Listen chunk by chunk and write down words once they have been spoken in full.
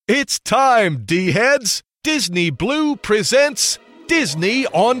It's time, D-heads! Disney Blue presents Disney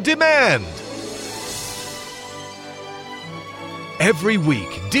On Demand. Every week,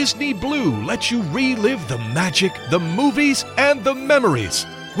 Disney Blue lets you relive the magic, the movies, and the memories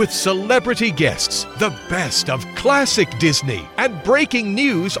with celebrity guests, the best of classic Disney, and breaking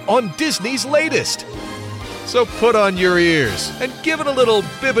news on Disney's latest. So put on your ears and give it a little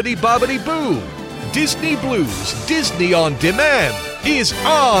bibbidi-bobbidi-boo. Disney Blue's Disney On Demand is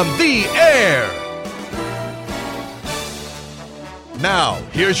on the air. Now,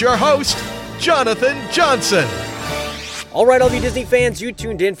 here's your host, Jonathan Johnson. All right, all of you Disney fans, you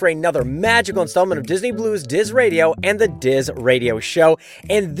tuned in for another magical installment of Disney Blue's Diz Radio and the Diz Radio Show.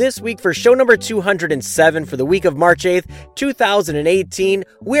 And this week, for show number 207 for the week of March 8th, 2018,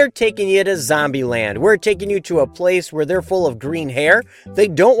 we're taking you to Zombieland. We're taking you to a place where they're full of green hair. They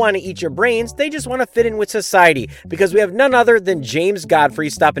don't want to eat your brains. They just want to fit in with society, because we have none other than James Godfrey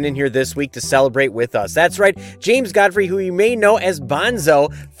stopping in here this week to celebrate with us. That's right, James Godfrey, who you may know as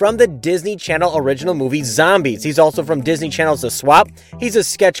Bonzo from the Disney Channel original movie Zombies. He's also from Disney Channel's The Swap. He's a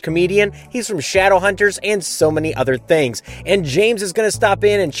sketch comedian. He's from Shadowhunters and so many other things. And James is going to stop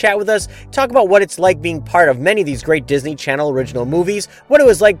in and chat with us, talk about what it's like being part of many of these great Disney Channel original movies, what it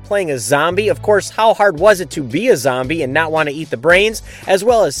was like playing a zombie, of course, how hard was it to be a zombie and not want to eat the brains, as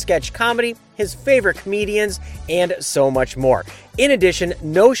well as sketch comedy, his favorite comedians, and so much more. In addition,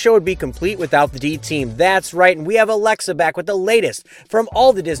 no show would be complete without the D-Team. That's right, and we have Alexa back with the latest from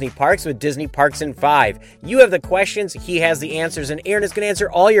all the Disney parks with Disney Parks in 5. You have the questions, he has the answers, and Aaron is going to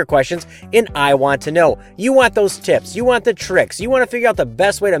answer all your questions in I Want to Know. You want those tips, you want the tricks, you want to figure out the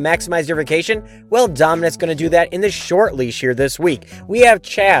best way to maximize your vacation? Well, Dominic's going to do that in the short leash here this week. We have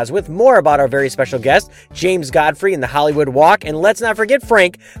Chaz with more about our very special guest, James Godfrey and the Hollywood Walk, and let's not forget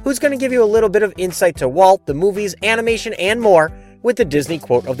Frank, who's going to give you a little bit of insight to Walt, the movies, animation, and more, with the Disney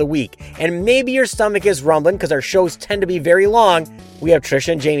quote of the week. And maybe your stomach is rumbling because our shows tend to be very long. We have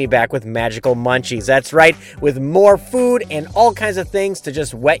Trisha and Jamie back with Magical Munchies. That's right, with more food and all kinds of things to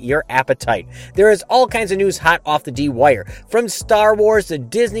just whet your appetite. There is all kinds of news hot off the D-Wire. From Star Wars to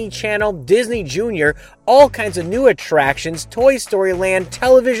Disney Channel, Disney Junior, all kinds of new attractions, Toy Story Land,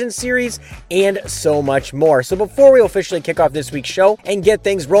 television series, and so much more. So before we officially kick off this week's show and get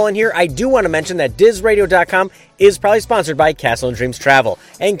things rolling here, I do want to mention that DizRadio.com is probably sponsored by Castle and Dreams Travel.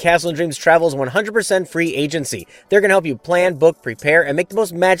 And Castle and Dreams Travel is 100% free agency. They're going to help you plan, book, prepare, and make the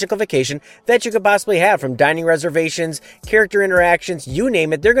most magical vacation that you could possibly have. From dining reservations, character interactions, you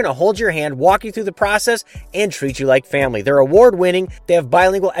name it, they're going to hold your hand, walk you through the process, and treat you like family. They're award-winning. They have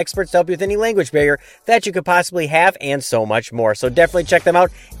bilingual experts to help you with any language barrier that you could possibly have, and so much more. So definitely check them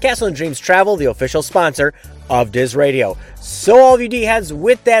out. Castle and Dreams Travel, the official sponsor of Diz Radio. So all of you D-heads,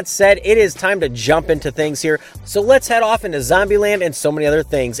 with that said, it is time to jump into things here. So let's head off into Zombieland and so many other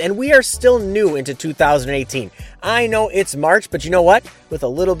things. And we are still new into 2018. I know it's March, but you know what? With a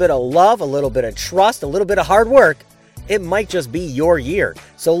little bit of love, a little bit of trust, a little bit of hard work, it might just be your year.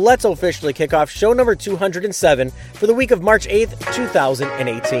 So let's officially kick off show number 207 for the week of March 8th,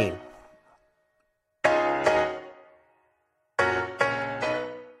 2018.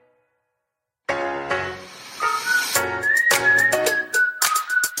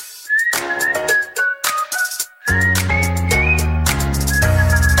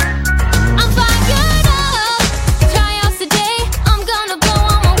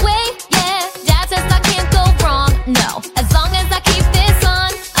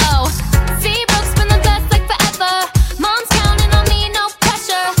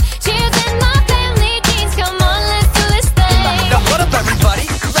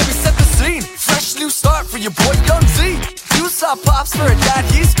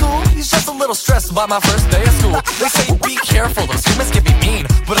 By my first day of school, they say be careful, those humans can be mean,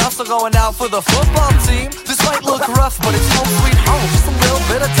 but I'm still going out for the football team. This might look rough, but it's home sweet home. Just a little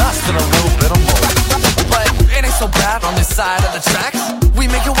bit of dust and a little bit of mold, but it ain't so bad on this side of the tracks. We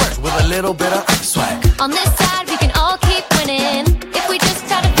make it work with a little bit of swag. On this side we can all keep winning if we just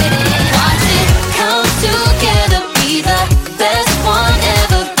try to fit in. Watch it come together, be the best one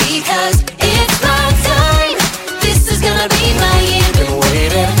ever, because it's my time. This is gonna be my year. Been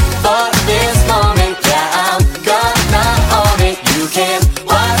waiting for this moment, yeah, I'm gonna own it. You can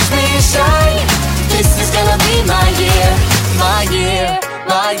watch me shine. This is gonna be my year, my year,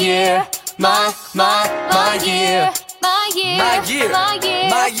 my year, my year, my year, my year, my year,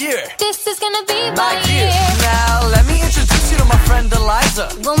 my year. This is gonna be my year. Now let me introduce you to my friend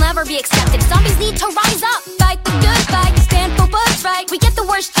Eliza. We'll never be accepted. Zombies need to rise up, fight the good fight, stand for what's right. We get the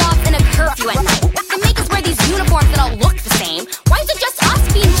worst jobs and a curfew at night. They make us wear these uniforms that all look the same. Why is it just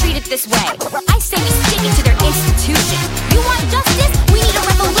us being treated this way? I say we stick it to their institution. You want justice? We need a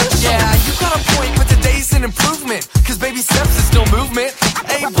revolution.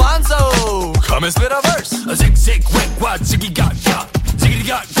 Let me spit a verse. A zig, zig, quick, what, ziggy, got, ziggity,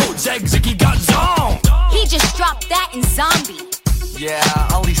 got, go, zag, ziggy, got, zong. He just dropped that in Zombie. Yeah,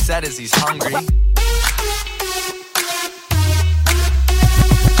 all he said is he's hungry.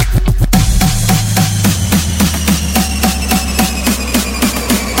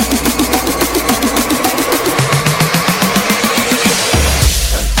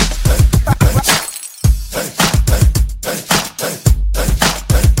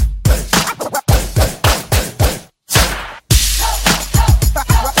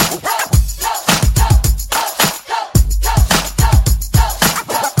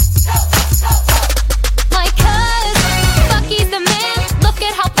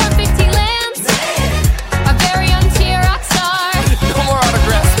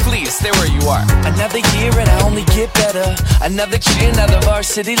 Another cheer, another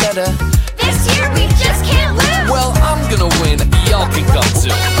varsity letter. This year we just can't lose. Well, I'm gonna win. Y'all can come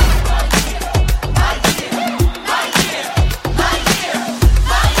too.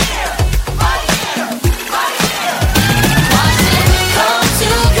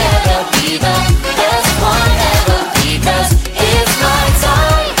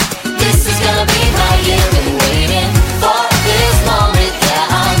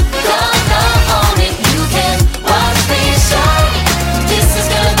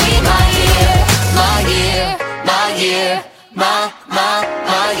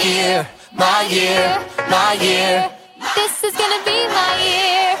 My year. This is gonna be my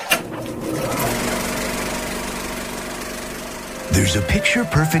year. There's a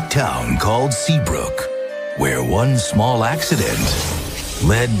picture-perfect town called Seabrook, where one small accident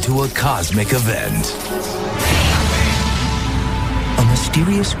led to a cosmic event. A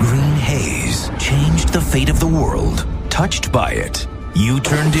mysterious green haze changed the fate of the world. Touched by it, you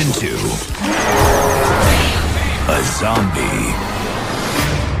turned into a zombie.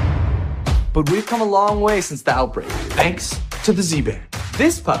 But we've come a long way since the outbreak, thanks to the Z-Band.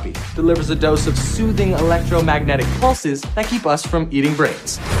 This puppy delivers a dose of soothing electromagnetic pulses that keep us from eating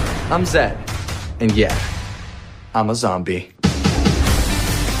brains. I'm Zed, and yeah, I'm a zombie.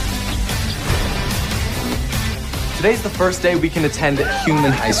 Today's the first day we can attend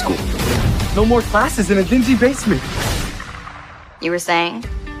human high school. No more classes in a dingy basement. You were saying?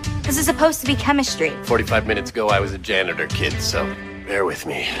 This is supposed to be chemistry. 45 minutes ago, I was a janitor kid, so bear with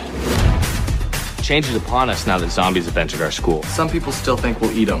me. Change is upon us now that zombies have entered our school. Some people still think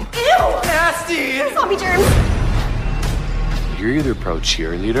we'll eat them. Ew! Nasty! Zombie germs! You're either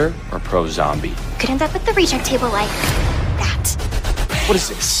pro-cheerleader or pro-zombie. Could end up at the reject table like that. What is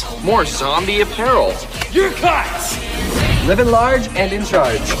this? More zombie apparel. You're cut! Living large and in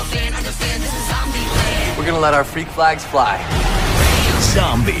charge. We're gonna let our freak flags fly.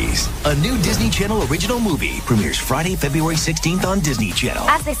 Zombies, a new Disney Channel original movie, premieres Friday, February 16th on Disney Channel.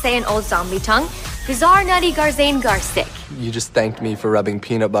 As they say in old zombie tongue, Bizarre Nutty Garzane Garstick. You just thanked me for rubbing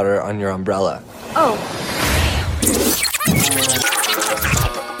peanut butter on your umbrella. Oh.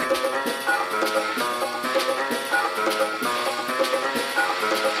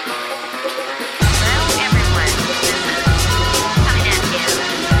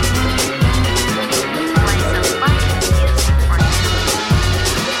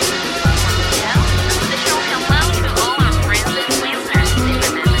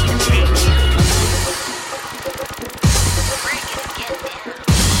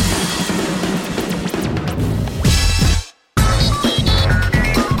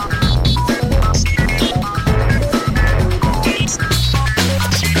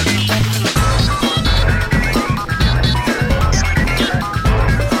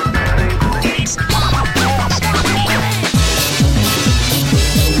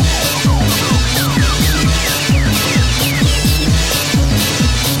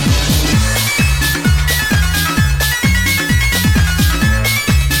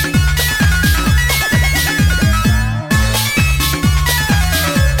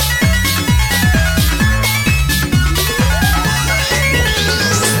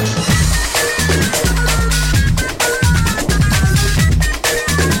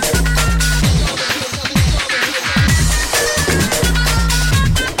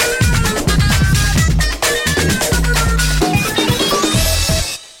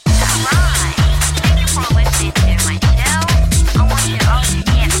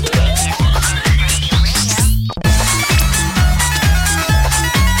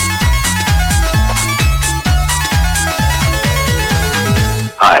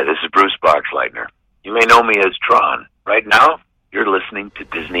 You may know me as Tron. Right now, you're listening to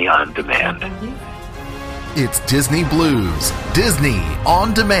Disney On Demand. It's Disney Blues, Disney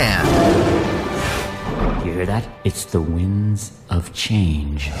On Demand. You hear that? It's the winds of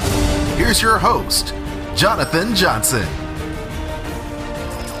change. here's your host, Jonathan Johnson.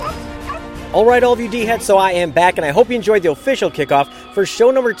 All right, all of you D-heads, so I am back, and I hope you enjoyed the official kickoff for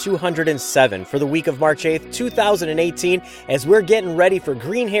show number 207 for the week of March 8th, 2018, as we're getting ready for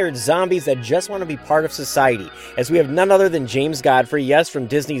green-haired zombies that just want to be part of society, as we have none other than James Godfrey, yes, from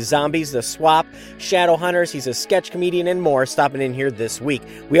Disney's Zombies, The Swap, Shadowhunters, he's a sketch comedian, and more, stopping in here this week.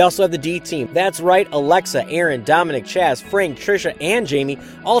 We also have the D-Team. That's right, Alexa, Aaron, Dominic, Chaz, Frank, Trisha, and Jamie,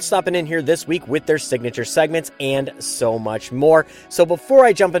 all stopping in here this week with their signature segments and so much more. So before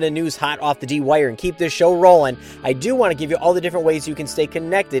I jump into news hot off the D-Wire and keep this show rolling, I do want to give you all the different ways you can stay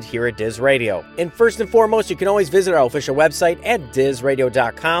connected here at Diz Radio. And first and foremost, you can always visit our official website at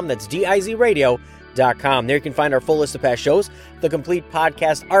DizRadio.com. That's DizRadio.com. There you can find our full list of past shows, the complete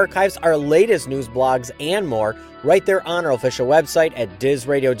podcast archives, our latest news blogs, and more right there on our official website at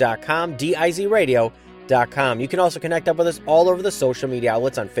DizRadio.com, DizRadio.com. You can also connect up with us all over the social media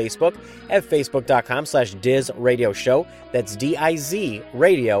outlets on Facebook at Facebook.com/DizRadioShow. That's DIZ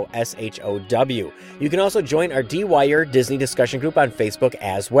Radio SHOW. You can also join our D-Wire Disney discussion group on Facebook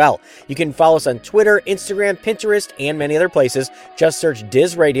as well. You can follow us on Twitter, Instagram, Pinterest, and many other places. Just search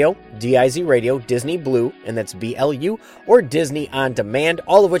Diz Radio, DIZ Radio, Disney Blue, and that's BLU, or Disney On Demand,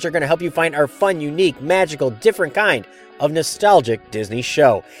 all of which are going to help you find our fun, unique, magical, different kind of nostalgic Disney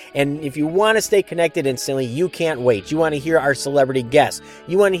show. And if you want to stay connected instantly, you can't wait. You want to hear our celebrity guests.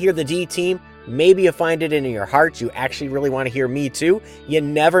 You want to hear the D-Team. Maybe you find it in your heart. You actually really want to hear me too. You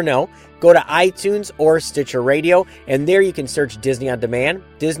never know. Go to iTunes or Stitcher Radio, and there you can search Disney On Demand,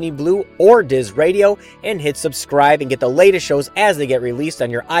 Disney Blue, or Diz Radio, and hit subscribe and get the latest shows as they get released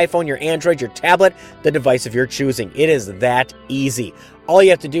on your iPhone, your Android, your tablet, the device of your choosing. It is that easy. All you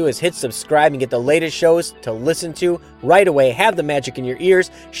have to do is hit subscribe and get the latest shows to listen to right away. Have the magic in your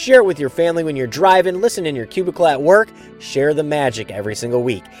ears. Share it with your family when you're driving. Listen in your cubicle at work. Share the magic every single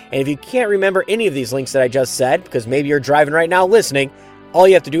week. And if you can't remember any of these links that I just said, because maybe you're driving right now listening, all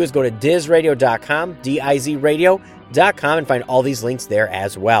you have to do is go to DizRadio.com, DizRadio.com, and find all these links there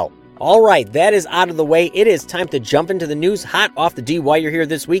as well. All right, that is out of the way. It is time to jump into the news hot off the D-Wire here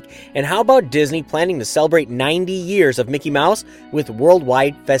this week. And how about Disney planning to celebrate 90 years of Mickey Mouse with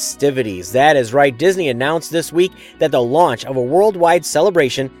worldwide festivities? That is right. Disney announced this week that the launch of a worldwide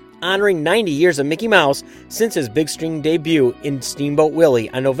celebration honoring 90 years of Mickey Mouse since his big screen debut in Steamboat Willie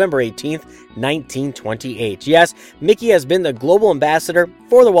on November 18th, 1928. Yes, Mickey has been the global ambassador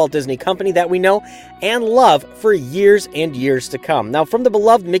for the Walt Disney Company that we know and love for years and years to come. Now, from the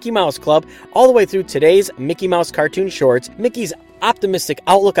beloved Mickey Mouse Club all the way through today's Mickey Mouse cartoon shorts, Mickey's optimistic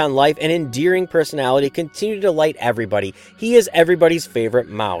outlook on life and endearing personality continue to delight everybody. He is everybody's favorite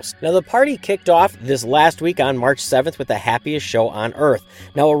mouse. Now, the party kicked off this last week on March 7th with the happiest show on Earth.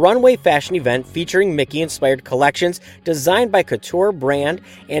 Now, a runway fashion event featuring Mickey-inspired collections designed by Couture Brand,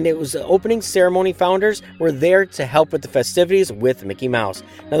 and it was the opening ceremony founders were there to help with the festivities with Mickey Mouse.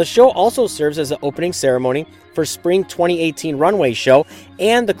 Now, the show also serves as the opening ceremony for Spring 2018 runway show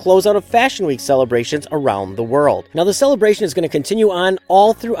and the closeout of Fashion Week celebrations around the world. Now, the celebration is going to continue on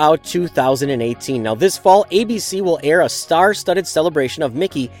all throughout 2018. Now, this fall, ABC will air a star-studded celebration of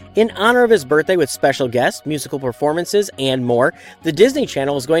Mickey in honor of his birthday with special guests, musical performances, and more. The Disney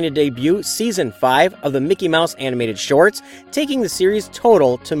Channel is going to debut Season 5 of the Mickey Mouse animated shorts, taking the series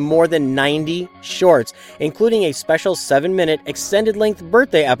total to more than 90 shorts, including a special 7-minute extended-length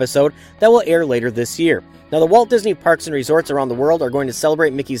birthday episode that will air later this year. Now, the Walt Disney Parks and Resorts around the world are going to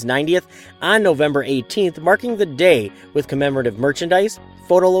celebrate Mickey's 90th on November 18th, marking the day with commemorative merchandise,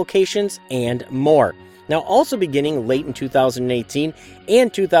 photo locations, and more. Now, also beginning late in 2018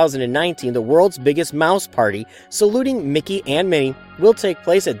 and 2019, the world's biggest mouse party, saluting Mickey and Minnie, will take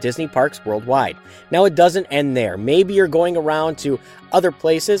place at Disney parks worldwide. Now, it doesn't end there. Maybe you're going around to other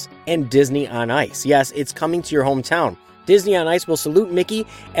places and Disney on Ice. Yes, it's coming to your hometown. Disney on Ice will salute Mickey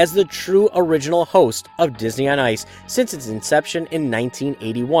as the true original host of Disney on Ice since its inception in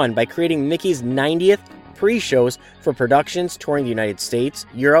 1981 by creating Mickey's 90th pre-shows for productions touring the United States,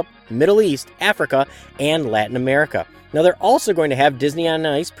 Europe, Middle East, Africa, and Latin America. Now, they're also going to have Disney on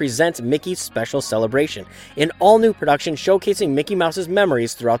Ice presents Mickey's Special Celebration, an all-new production showcasing Mickey Mouse's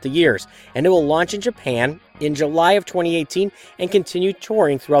memories throughout the years, and it will launch in Japan in July of 2018 and continue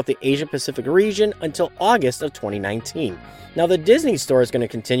touring throughout the Asia-Pacific region until August of 2019. Now, the Disney Store is going to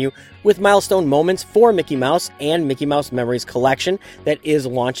continue with milestone moments for Mickey Mouse and Mickey Mouse Memories collection that is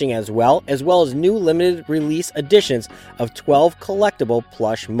launching as well as new limited release editions of 12 collectible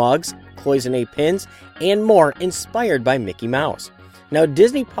plush mugs, cloisonne pins, and more inspired by Mickey Mouse. Now,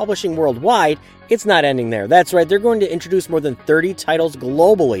 Disney Publishing Worldwide, it's not ending there. That's right, they're going to introduce more than 30 titles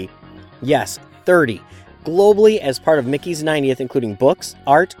globally. Yes, 30. globally as part of Mickey's 90th, including books,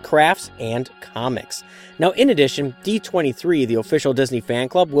 art, crafts, and comics. Now, in addition, D23, the official Disney fan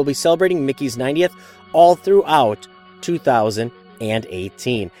club, will be celebrating Mickey's 90th all throughout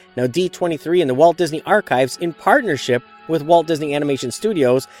 2018. Now, D23 and the Walt Disney Archives, in partnership with Walt Disney Animation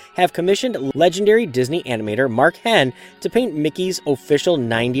Studios, have commissioned legendary Disney animator Mark Henn to paint Mickey's official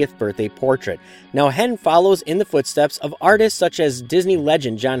 90th birthday portrait. Now, Henn follows in the footsteps of artists such as Disney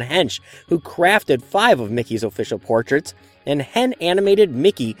legend John Hench, who crafted 5 of Mickey's official portraits, and Henn animated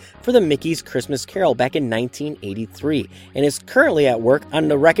Mickey for the Mickey's Christmas Carol back in 1983, and is currently at work on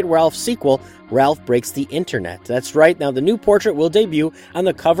the Wreck-It Ralph sequel, Ralph Breaks the Internet. That's right, now the new portrait will debut on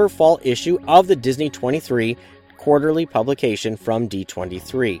the cover fall issue of the Disney 23 quarterly publication from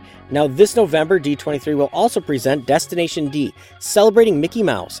D23. Now, this November, D23 will also present Destination D, Celebrating Mickey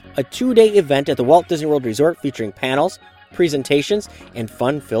Mouse, a 2-day event at the Walt Disney World Resort featuring panels, presentations, and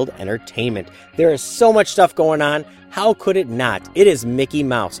fun-filled entertainment. There is so much stuff going on. How could it not? It is Mickey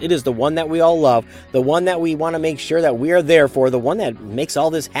Mouse. It is the one that we all love, the one that we want to make sure that we are there for, the one that makes all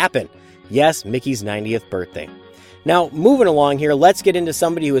this happen. Yes, Mickey's 90th birthday. Now, moving along here, let's get into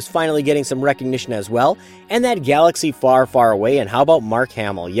somebody who is finally getting some recognition as well, and that galaxy far, far away. And how about Mark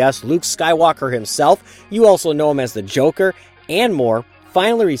Hamill? Yes, Luke Skywalker himself, you also know him as the Joker, and more,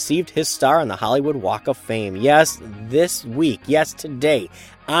 finally received his star on the Hollywood Walk of Fame. Yes, this week, yes, today,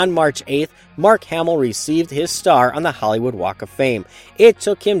 on March 8th, Mark Hamill received his star on the Hollywood Walk of Fame. It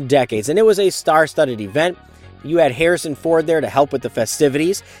took him decades, and it was a star-studded event. You had Harrison Ford there to help with the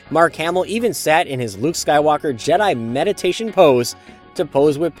festivities. Mark Hamill even sat in his Luke Skywalker Jedi meditation pose to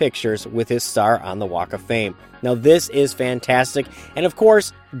pose with pictures with his star on the Walk of Fame. Now, this is fantastic, and of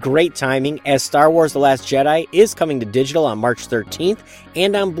course, great timing, as Star Wars The Last Jedi is coming to digital on March 13th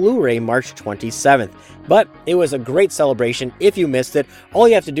and on Blu-ray March 27th. But it was a great celebration. If you missed it, all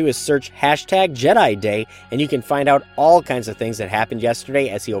you have to do is search hashtag Jedi Day, and you can find out all kinds of things that happened yesterday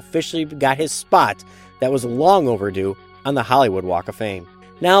as he officially got his spot that was long overdue on the Hollywood Walk of Fame.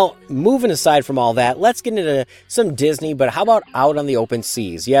 Now, moving aside from all that, let's get into some Disney, but how about out on the open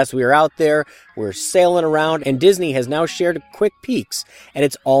seas? Yes, we are out there, we're sailing around, and Disney has now shared quick peeks at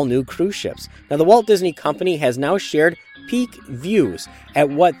its all-new cruise ships. Now, the Walt Disney Company has now shared peek views at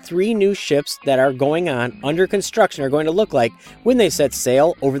what 3 new ships that are going on under construction are going to look like when they set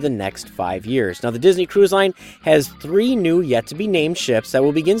sail over the next 5 years. Now, the Disney Cruise Line has 3 new yet-to-be-named ships that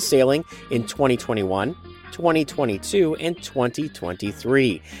will begin sailing in 2021, 2022, and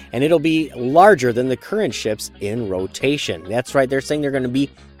 2023. And it'll be larger than the current ships in rotation. That's right, they're saying they're going to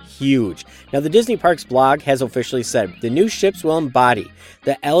be huge. Now, the Disney Parks blog has officially said the new ships will embody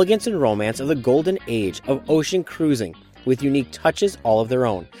the elegance and romance of the golden age of ocean cruising, with unique touches all of their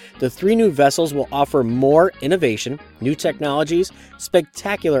own. The 3 new vessels will offer more innovation, new technologies,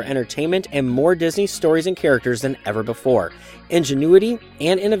 spectacular entertainment, and more Disney stories and characters than ever before. Ingenuity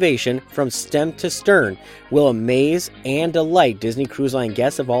and innovation from stem to stern will amaze and delight Disney Cruise Line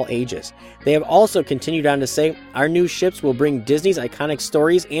guests of all ages. They have also continued on to say, our new ships will bring Disney's iconic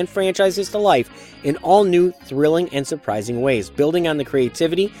stories and franchises to life in all new, thrilling, and surprising ways, building on the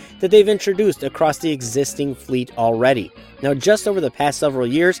creativity that they've introduced across the existing fleet already. Now, just over the past several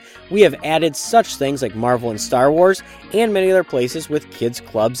years, we have added such things like Marvel and Star Wars, and many other places with kids'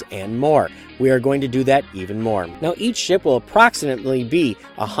 clubs and more. We are going to do that even more. Now, each ship will approximately be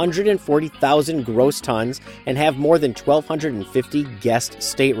 140,000 gross tons and have more than 1,250 guest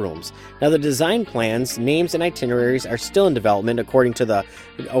staterooms. Now, the design plans, names, and itineraries are still in development according to the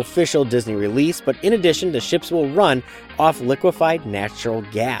official Disney release, but in addition, the ships will run off liquefied natural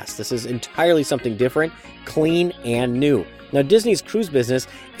gas. This is entirely something different, clean, and new. Now, Disney's cruise business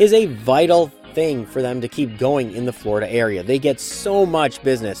is a vital thing for them to keep going in the Florida area. They get so much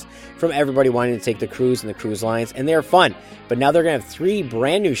business from everybody wanting to take the cruise and the cruise lines, and they're fun. But now they're going to have 3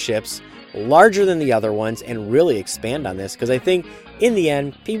 brand new ships, larger than the other ones, and really expand on this, because I think in the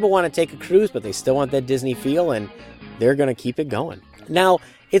end, people want to take a cruise, but they still want that Disney feel, and they're going to keep it going. Now,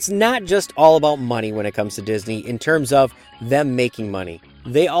 it's not just all about money when it comes to Disney in terms of them making money.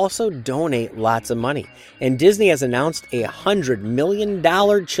 They also donate lots of money. And Disney has announced a $100 million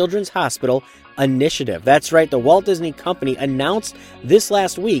children's hospital initiative. That's right, the Walt Disney Company announced this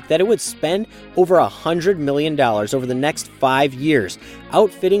last week that it would spend over $100 million over the next 5 years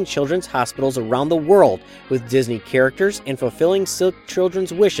outfitting children's hospitals around the world with Disney characters and fulfilling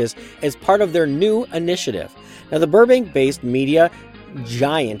children's wishes as part of their new initiative. Now, the Burbank-based media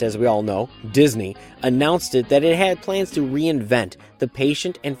giant, as we all know, Disney, announced that it had plans to reinvent the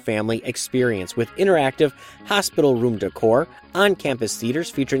patient and family experience with interactive hospital room decor, on-campus theaters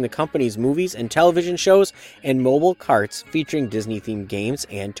featuring the company's movies and television shows, and mobile carts featuring Disney-themed games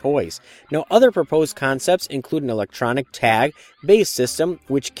and toys. Now, other proposed concepts include an electronic tag-based system,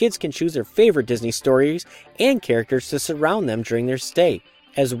 which kids can choose their favorite Disney stories and characters to surround them during their stay,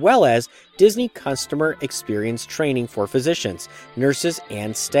 as well as Disney customer experience training for physicians, nurses,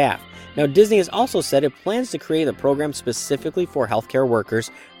 and staff. Now, Disney has also said it plans to create a program specifically for healthcare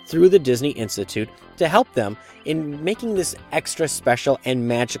workers through the Disney Institute to help them in making this extra special and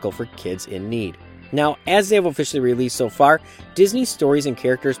magical for kids in need. Now, as they have officially released so far, Disney stories and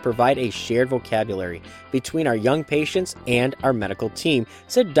characters provide a shared vocabulary between our young patients and our medical team,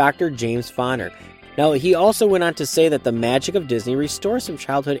 said Dr. James Fonner. Now, he also went on to say that the magic of Disney restores some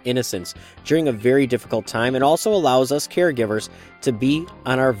childhood innocence during a very difficult time and also allows us caregivers to be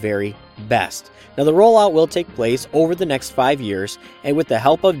on our very best. Now, the rollout will take place over the next 5 years, and with the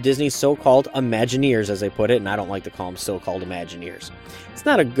help of Disney's so-called Imagineers, as they put it, and I don't like to call them so-called Imagineers. It's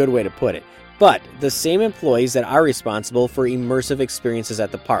not a good way to put it. But the same employees that are responsible for immersive experiences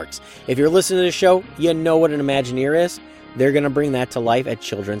at the parks. If you're listening to the show, you know what an Imagineer is. They're going to bring that to life at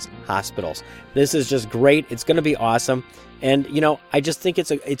children's hospitals. This is just great. It's going to be awesome. And, I just think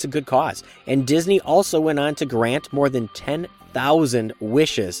it's a good cause. And Disney also went on to grant more than 10,000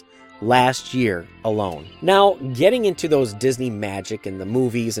 wishes last year alone. Now, getting into those Disney magic and the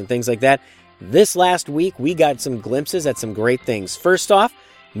movies and things like that, this last week we got some glimpses at some great things. First off,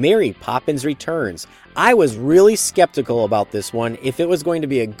 Mary Poppins Returns. I was really skeptical about this one. If it was going to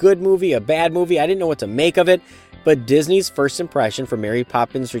be a good movie, a bad movie, I didn't know what to make of it. But Disney's first impression for Mary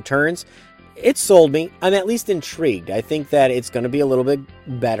Poppins Returns, it sold me. I'm at least intrigued. I think that it's going to be a little bit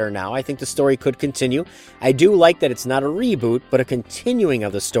better now. I think the story could continue. I do like that it's not a reboot, but a continuing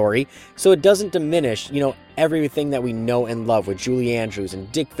of the story, so it doesn't diminish, everything that we know and love with Julie Andrews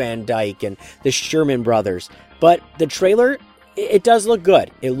and Dick Van Dyke and the Sherman Brothers. But the trailer, it does look good.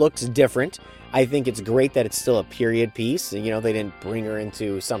 It looks different. I think it's great that it's still a period piece. They didn't bring her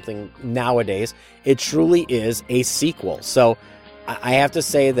into something nowadays. It truly is a sequel. So I have to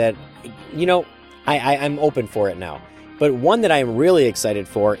say that, I'm open for it now. But one that I am really excited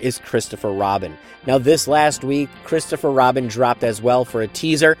for is Christopher Robin. Now, this last week, Christopher Robin dropped as well for a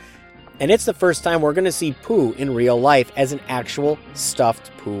teaser. And it's the first time we're going to see Pooh in real life as an actual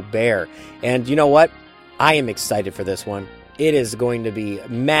stuffed Pooh Bear. And you know what? I am excited for this one. It is going to be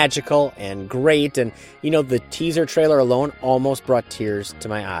magical and great, and the teaser trailer alone almost brought tears to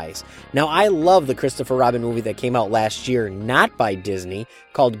my eyes. Now, I love the Christopher Robin movie that came out last year, not by Disney,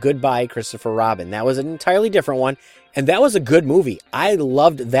 called Goodbye Christopher Robin. That was an entirely different one, and that was a good movie. I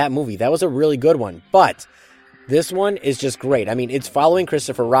loved that movie. That was a really good one, but this one is just great. I mean, it's following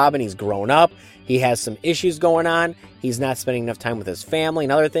Christopher Robin. He's grown up. He has some issues going on. He's not spending enough time with his family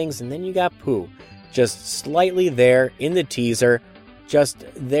and other things, and then you got Pooh. Just slightly there in the teaser, just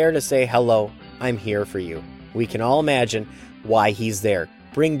there to say, hello, I'm here for you. We can all imagine why he's there.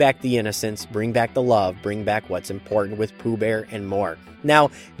 Bring back the innocence, bring back the love, bring back what's important with Pooh Bear and more.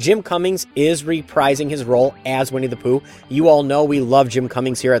 Now, Jim Cummings is reprising his role as Winnie the Pooh. You all know we love Jim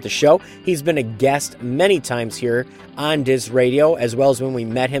Cummings here at the show. He's been a guest many times here on Diz Radio, as well as when we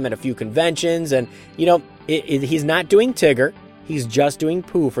met him at a few conventions. And, he's not doing Tigger. He's just doing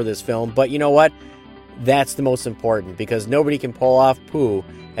Pooh for this film. But you know what? That's the most important, because nobody can pull off Pooh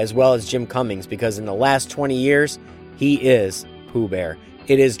as well as Jim Cummings, because in the last 20 years, he is Pooh Bear.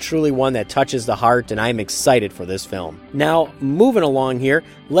 It is truly one that touches the heart, and I'm excited for this film. Now, moving along here,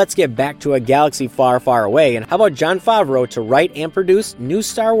 let's get back to a galaxy far, far away. And how about Jon Favreau to write and produce new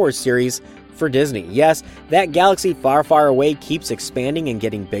Star Wars series for Disney? Yes, that galaxy far, far away keeps expanding and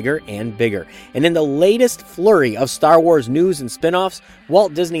getting bigger and bigger. And in the latest flurry of Star Wars news and spin-offs,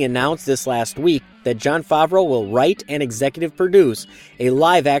 Walt Disney announced this last week that Jon Favreau will write and executive produce a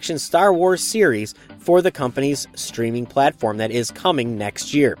live-action Star Wars series for the company's streaming platform that is coming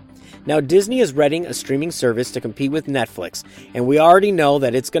next year. Now, Disney is readying a streaming service to compete with Netflix, and we already know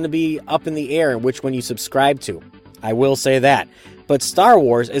that it's going to be up in the air in which one you subscribe to. I will say that. But Star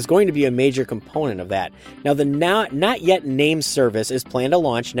Wars is going to be a major component of that. Now, the not yet named service is planned to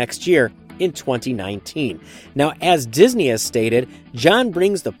launch next year in 2019. Now, as Disney has stated, Jon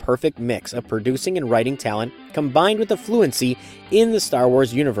brings the perfect mix of producing and writing talent combined with the fluency in the Star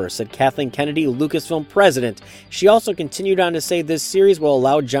Wars universe, said Kathleen Kennedy, Lucasfilm president. She also continued on to say this series will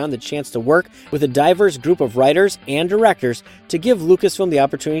allow John the chance to work with a diverse group of writers and directors to give Lucasfilm the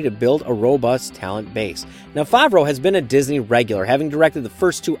opportunity to build a robust talent base. Now, Favreau has been a Disney regular, having directed the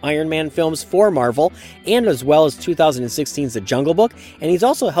first 2 Iron Man films for Marvel, and as well as 2016's The Jungle Book, and he's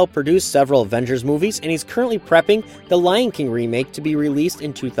also helped produce several Avengers movies, and he's currently prepping the Lion King remake to be released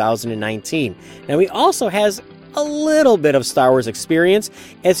in 2019. Now, he also has a little bit of Star Wars experience,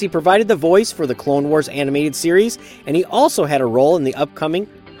 as he provided the voice for the Clone Wars animated series, and he also had a role in the upcoming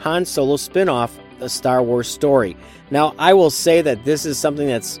Han Solo spin-off, The Star Wars Story. Now, I will say that this is something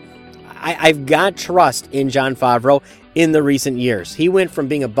that's... I've got trust in Jon Favreau in the recent years. He went from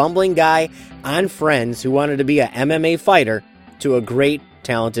being a bumbling guy on Friends who wanted to be a MMA fighter to a great,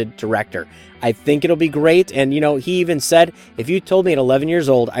 talented director. I think it'll be great, and he even said, if you told me at 11 years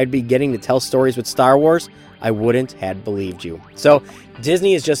old I'd be getting to tell stories with Star Wars, I wouldn't have believed you. So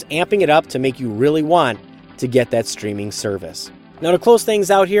Disney is just amping it up to make you really want to get that streaming service. Now, to close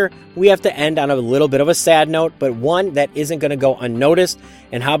things out here, we have to end on a little bit of a sad note, but one that isn't going to go unnoticed.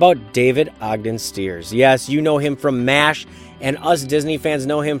 And how about David Ogden Stiers? Yes, you know him from MASH, and us Disney fans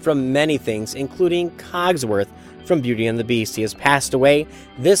know him from many things, including Cogsworth from Beauty and the Beast. He has passed away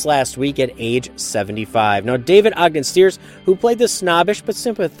this last week at age 75. Now, David Ogden Stiers, who played the snobbish but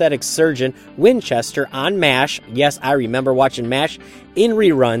sympathetic surgeon Winchester on MASH, yes, I remember watching MASH in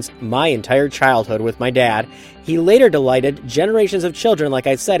reruns my entire childhood with my dad. He later delighted generations of children, like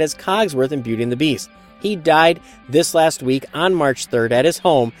I said, as Cogsworth in Beauty and the Beast. He died this last week on March 3rd at his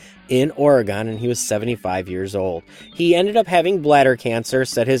home in Oregon, and he was 75 years old. He ended up having bladder cancer,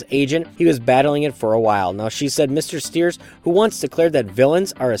 said his agent. He was battling it for a while. Now, she said Mr. Stiers, who once declared that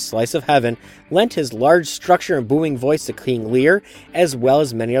villains are a slice of heaven, lent his large structure and booming voice to King Lear, as well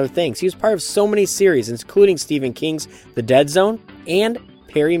as many other things. He was part of so many series, including Stephen King's The Dead Zone and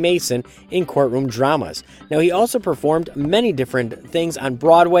Perry Mason in courtroom dramas. Now, he also performed many different things on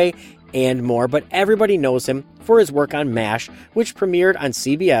Broadway and more, but everybody knows him for his work on MASH, which premiered on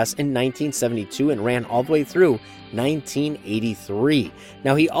CBS in 1972 and ran all the way through 1983.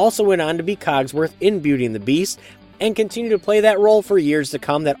 Now, he also went on to be Cogsworth in Beauty and the Beast and continued to play that role for years to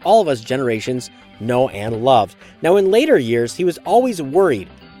come that all of us generations know and loved. Now, in later years, he was always worried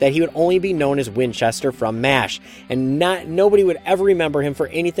that he would only be known as Winchester from MASH, and nobody would ever remember him for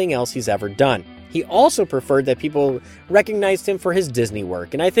anything else he's ever done. He also preferred that people recognized him for his Disney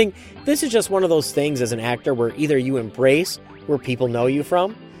work, and I think this is just one of those things as an actor where either you embrace where people know you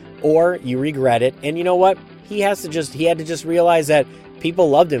from, or you regret it. And you know what? He had to just realize that people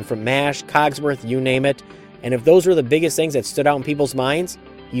loved him from MASH, Cogsworth, you name it. And if those were the biggest things that stood out in people's minds,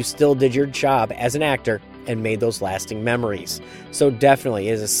 you still did your job as an actor and made those lasting memories. So definitely,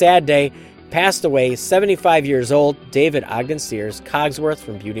 it is a sad day. Passed away, 75 years old, David Ogden Stiers, Cogsworth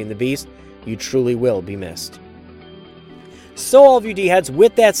from Beauty and the Beast. You truly will be missed. So all of you D-heads,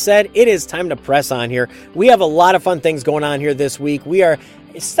 with that said, it is time to press on here. We have a lot of fun things going on here this week. We are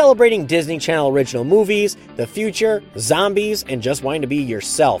celebrating Disney Channel original movies, the future, zombies, and just wanting to be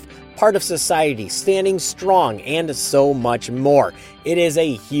yourself, part of society, standing strong, and so much more. It is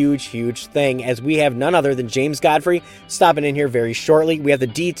a huge, huge thing, as we have none other than James Godfrey stopping in here very shortly. We have the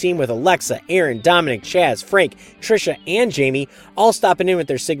D-Team with Alexa, Aaron, Dominic, Chaz, Frank, Trisha, and Jamie, all stopping in with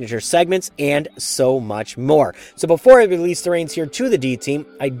their signature segments, and so much more. So before I release the reins here to the D-Team,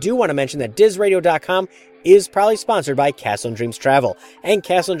 I do want to mention that DizRadio.com is proudly sponsored by Castle and Dreams Travel. And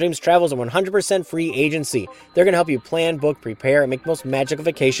Castle and Dreams Travel is a 100% free agency. They're going to help you plan, book, prepare, and make the most magical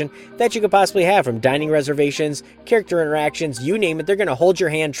vacation that you could possibly have, from dining reservations, character interactions, you name it. They're going to hold your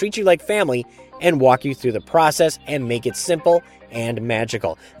hand, treat you like family, and walk you through the process and make it simple and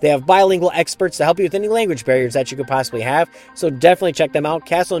magical. They have bilingual experts to help you with any language barriers that you could possibly have. So definitely check them out.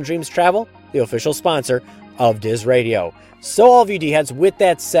 Castle and Dreams Travel, the official sponsor of Diz Radio. So all of you D-heads, with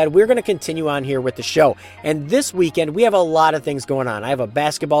that said, we're going to continue on here with the show. And this weekend, we have a lot of things going on. I have a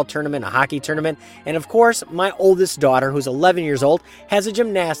basketball tournament, a hockey tournament, and of course, my oldest daughter, who's 11 years old, has a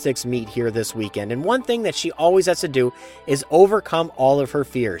gymnastics meet here this weekend. And one thing that she always has to do is overcome all of her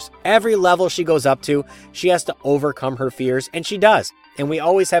fears. Every level she goes up to, she has to overcome her fears, and she does. And we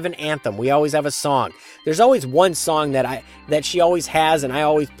always have an anthem. We always have a song. There's always one song that she always has, and I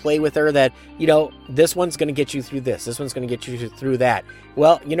always play with her that, you know, this one's going to get you through this. This one's going to get you through that.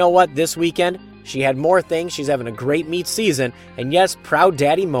 Well, you know what? This weekend, she had more things. She's having a great meet season. And yes, proud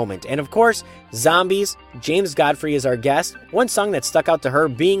daddy moment. And of course, zombies. James Godfrey is our guest. One song that stuck out to her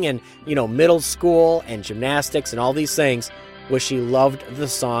being in, middle school and gymnastics and all these things was she loved the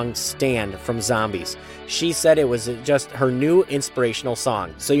song Stand from Zombies. She said it was just her new inspirational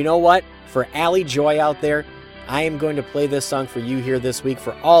song. So you know what? For Allie Joy out there, I am going to play this song for you here this week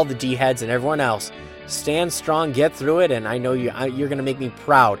for all the D-heads and everyone else. Stand strong, get through it, and I know you're going to make me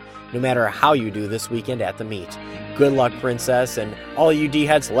proud no matter how you do this weekend at the meet. Good luck, Princess, and all you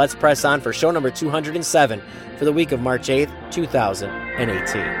D-heads, let's press on for show number 207 for the week of March 8th,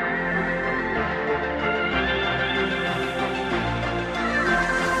 2018.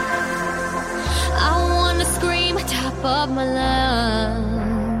 Top of my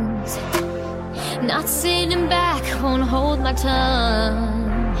lungs, not sitting back, won't hold my tongue.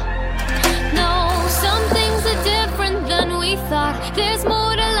 No, some things are different than we thought. There's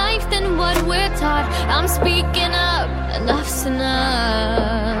more to life than what we're taught. I'm speaking up, enough's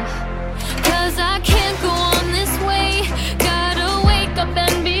enough. 'Cause I can't go on this way. Gotta wake up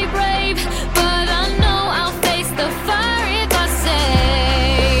and be brave. But I know I'll face the fire if I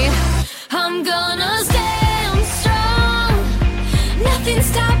say I'm gonna stay. Nothing's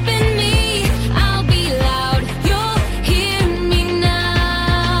stopping me. I'll be loud. You'll hear me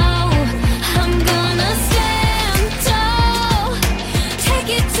now. I'm gonna stand tall. Take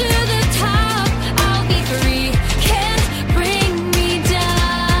it to the top. I'll be free. Can't bring me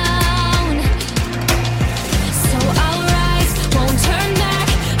down. So I'll rise. Won't turn back.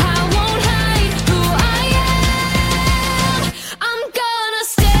 I won't hide who I am. I'm gonna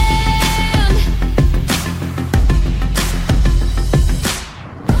stand.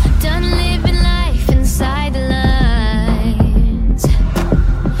 Done living life inside the lines,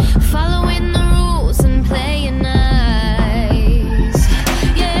 following the rules and playing nice.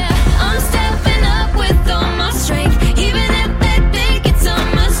 Yeah, I'm stepping up with all my strength, even if they think it's a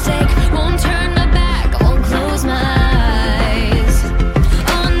mistake. Won't turn my back, won't close my eyes.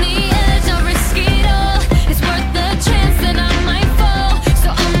 On the edge, I'll risk it all. It's worth the chance that I might fall. So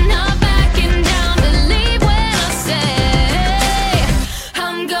I'm not backing down. Believe when I say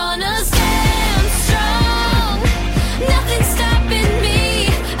I'm gonna stand strong. Nothing's stopping me.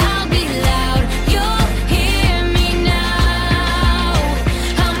 I'll be loud. You'll hear me now.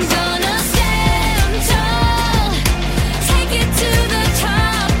 I'm gonna stand tall. Take it to the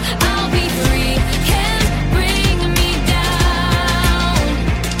top. I'll be free. Can't bring me down.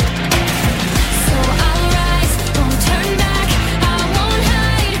 So I'll rise. Won't turn back. I won't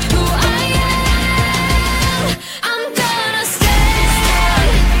hide who I am. I'm gonna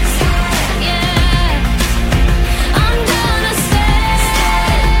stand. Yeah, I'm gonna stand.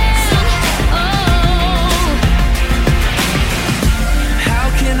 Oh, How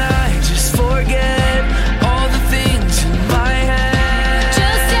can I just forget all the things in my head?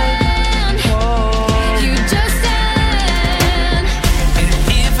 just stand. You just stand. And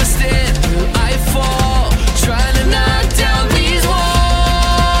if I stand, will I fall? Trying to knock down these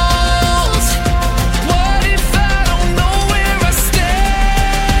walls. What if I don't know where I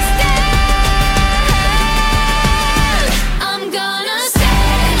stand? I'm gonna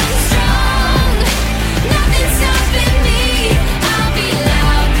stand strong. Nothing's stopping me. I'll be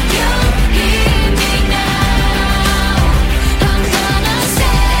loud. You'll hear me now. I'm gonna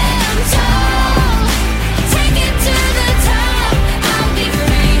stand tall. Take it to the top. I'll be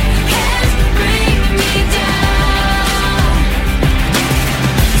free. Can't bring me down.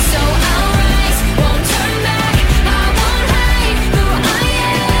 So I'll rise. Won't turn back. I won't hide who I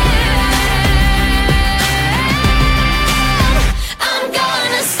am. I'm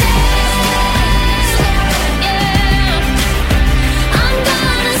gonna stand. Yeah, I'm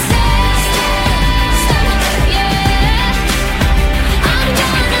gonna stand. Yeah, I'm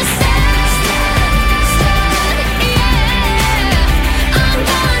gonna stand. Yeah, I'm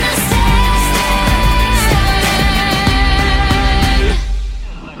gonna stand.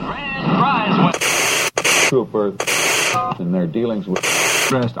 Troopers in their dealings with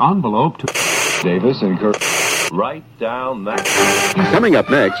addressed envelope to Davis and Kirk. Write down that. Coming up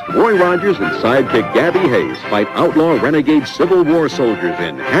next, Roy Rogers and sidekick Gabby Hayes fight outlaw renegade Civil War soldiers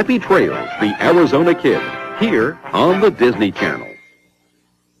in Happy Trails, the Arizona Kid, here on the Disney Channel.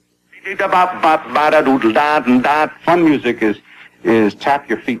 Fun music is tap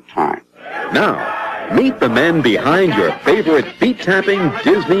your feet time. Now, meet the men behind your favorite feet-tapping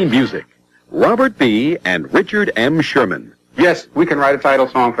Disney music, Robert B. and Richard M. Sherman. Yes, we can write a title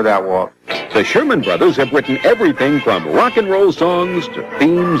song for that, Walt. The Sherman Brothers have written everything from rock and roll songs to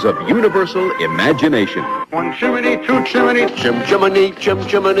themes of universal imagination. One chimney, two chimney, chimney,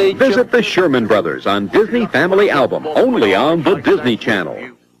 chimney. Visit the Sherman Brothers on Disney Family Album, only on the Disney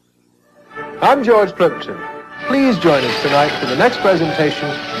Channel. I'm George Plimpton. Please join us tonight for the next presentation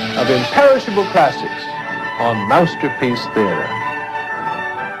of Imperishable Classics on Masterpiece Theater.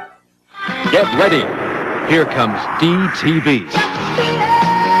 Get ready. Here comes DTV.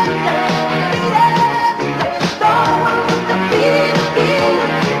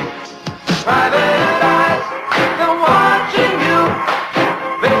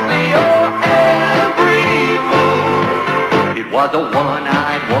 was a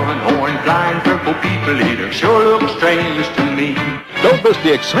one-eyed, one-horned, blind, purple people eater. Sure looks strange to me. Don't miss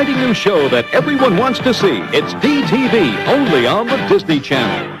the exciting new show that everyone wants to see. It's DTV, only on the Disney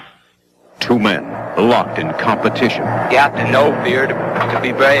Channel. Two men locked in competition. You have to know fear to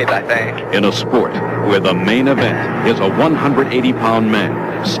be brave, I think. In a sport where the main event is a 180-pound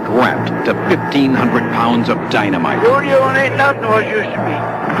man strapped to 1,500 pounds of dynamite. Rodeo ain't nothing what it used to be.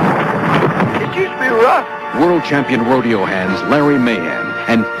 It used to be rough. World champion rodeo hands Larry Mahan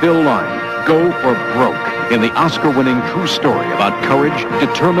and Phil Lyon go for broke in the Oscar-winning true story about courage,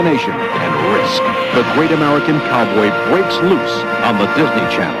 determination, and risk. The Great American Cowboy breaks loose on the Disney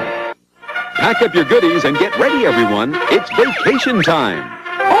Channel. Pack up your goodies and get ready, everyone. It's vacation time.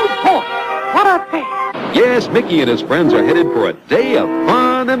 Oh, boy, what a thing. Yes, Mickey and his friends are headed for a day of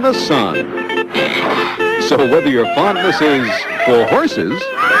fun in the sun. So whether your fondness is for horses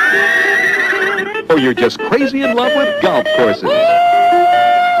or you're just crazy in love with golf courses,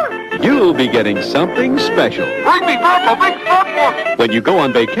 you'll be getting something special Bring me back a big fat one. when you go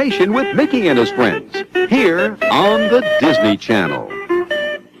on vacation with Mickey and his friends here on the Disney Channel.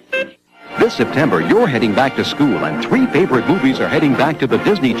 This September, you're heading back to school, and 3 favorite movies are heading back to the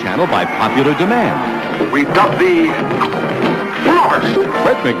Disney Channel by popular demand. We've got the Florist.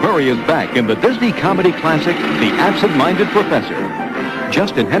 Fred MacMurray is back in the Disney comedy classic, The Absent-Minded Professor.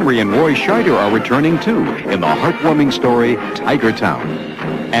 Justin Henry and Roy Scheider are returning, too, in the heartwarming story, Tiger Town.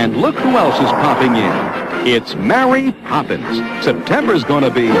 And look who else is popping in. It's Mary Poppins. September's going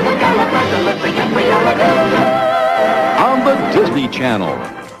to be on the Disney Channel.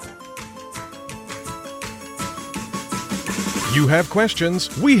 You have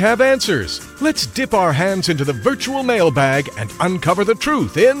questions, we have answers. Let's dip our hands into the virtual mailbag and uncover the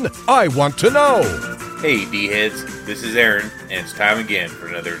truth in I Want to Know. Hey D-Heads, this is Aaron, and it's time again for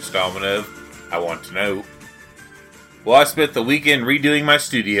another installment of I Want to Know. Well, I spent the weekend redoing my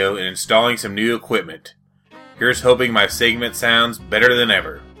studio and installing some new equipment. Here's hoping my segment sounds better than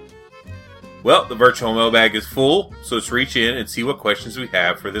ever. Well, the virtual mailbag is full, so let's reach in and see what questions we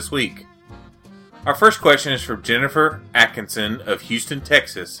have for this week. Our first question is from Jennifer Atkinson of Houston,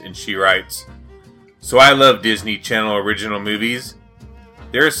 Texas, and she writes, So I love Disney Channel original movies.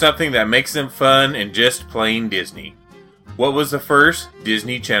 There is something that makes them fun and just plain Disney. What was the first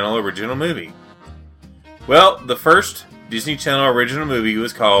Disney Channel original movie? Well, the first Disney Channel original movie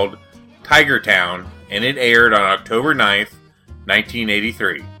was called Tiger Town, and it aired on October 9th,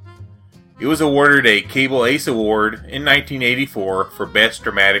 1983. It was awarded a Cable Ace Award in 1984 for Best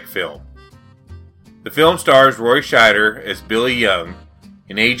Dramatic Film. The film stars Roy Scheider as Billy Young,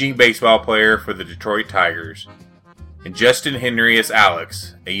 an aging baseball player for the Detroit Tigers, and Justin Henry as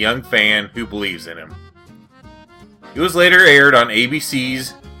Alex, a young fan who believes in him. It was later aired on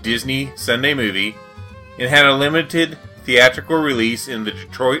ABC's Disney Sunday Movie and had a limited theatrical release in the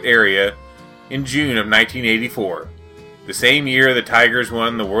Detroit area in June of 1984, the same year the Tigers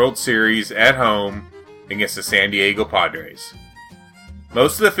won the World Series at home against the San Diego Padres.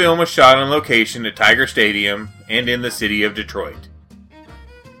 Most of the film was shot on location at Tiger Stadium and in the city of Detroit.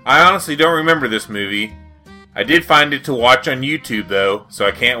 I honestly don't remember this movie. I did find it to watch on YouTube though, so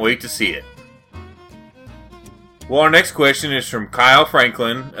I can't wait to see it. Well, our next question is from Kyle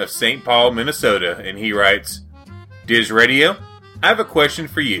Franklin of St. Paul, Minnesota, and he writes, Diz Radio, I have a question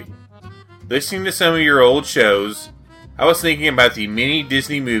for you. Listening to some of your old shows, I was thinking about the many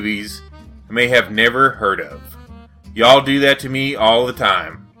Disney movies I may have never heard of. Y'all do that to me all the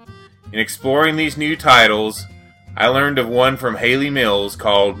time. In exploring these new titles, I learned of one from Haley Mills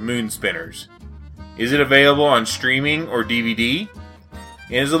called Moonspinners. Is it available on streaming or DVD?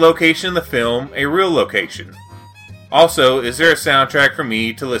 And is the location of the film a real location? Also, is there a soundtrack for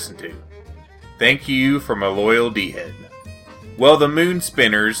me to listen to? Thank you from a loyal D-Head. Well, The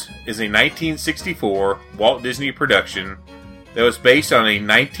Moonspinners is a 1964 Walt Disney production that was based on a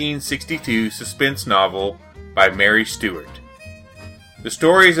 1962 suspense novel by Mary Stewart. The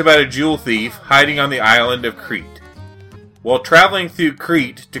story is about a jewel thief hiding on the island of Crete. While traveling through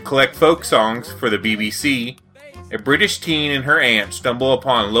Crete to collect folk songs for the BBC, a British teen and her aunt stumble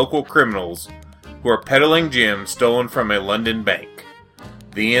upon local criminals who are peddling gems stolen from a London bank.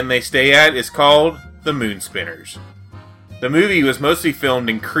 The inn they stay at is called The Moonspinners. The movie was mostly filmed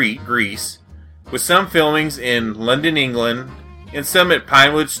in Crete, Greece, with some filmings in London, England, and some at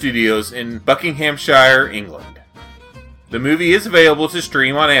Pinewood Studios in Buckinghamshire, England. The movie is available to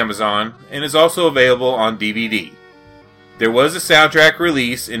stream on Amazon and is also available on DVD. There was a soundtrack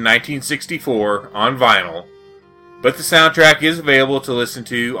release in 1964 on vinyl, but the soundtrack is available to listen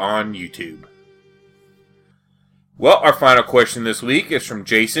to on YouTube. Well, our final question this week is from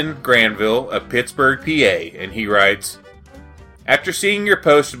Jason Granville of Pittsburgh, PA, and he writes, After seeing your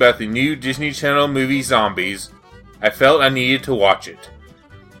post about the new Disney Channel movie Zombies, I felt I needed to watch it.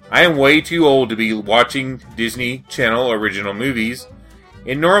 I am way too old to be watching Disney Channel original movies,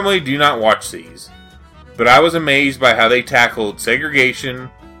 and normally do not watch these. But I was amazed by how they tackled segregation,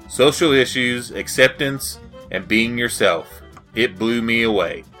 social issues, acceptance, and being yourself. It blew me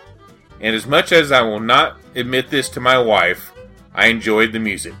away. And as much as I will not admit this to my wife, I enjoyed the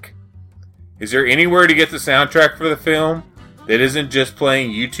music. Is there anywhere to get the soundtrack for the film that isn't just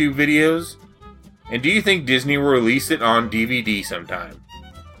playing YouTube videos? And do you think Disney will release it on DVD sometime?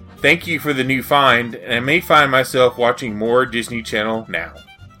 Thank you for the new find, and I may find myself watching more Disney Channel now.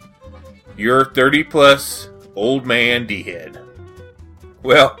 Your 30-plus old man D-head.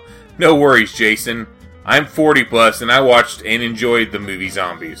 Well, no worries, Jason. I'm 40-plus and I watched and enjoyed the movie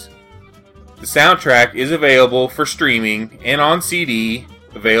Zombies. The soundtrack is available for streaming and on CD,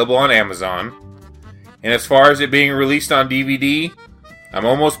 available on Amazon. And as far as it being released on DVD, I'm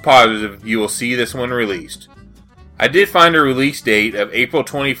almost positive you will see this one released. I did find a release date of April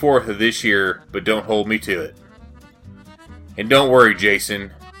 24th of this year, but don't hold me to it. And don't worry,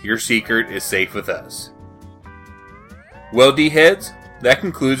 Jason, your secret is safe with us. Well, D-heads, that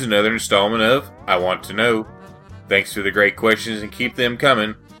concludes another installment of I Want to Know. Thanks for the great questions and keep them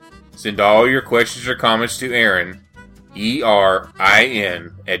coming. Send all your questions or comments to Erin,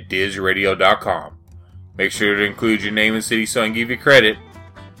 ERIN, at DizRadio.com. Make sure to include your name and city so I can give you credit.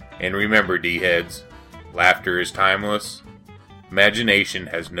 And remember, D-heads, laughter is timeless, imagination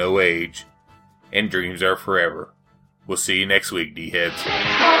has no age, and dreams are forever. We'll see you next week, D-heads.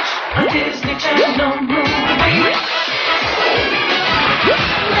 A Disney Channel movie. Let's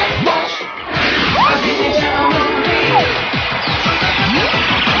watch a Disney Channel movie.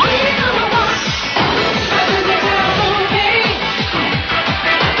 We're gonna watch a Disney Channel movie.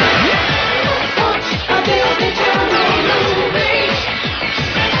 Let's watch a Disney Channel movie.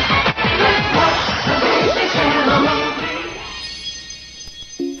 Let's watch a Disney Channel movie.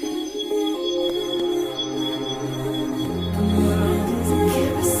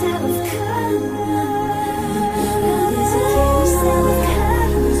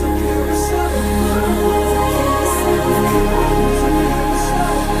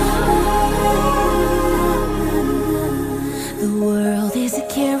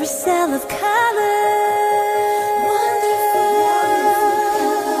 Carousel of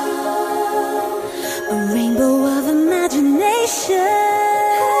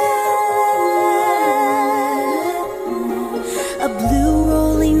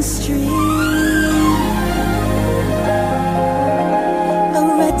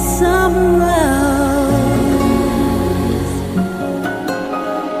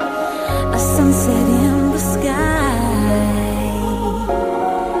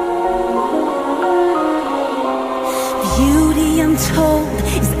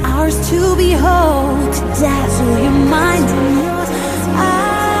to behold, to dazzle your mind and yours.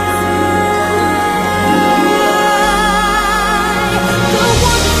 The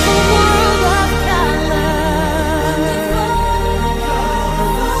wonderful world of color.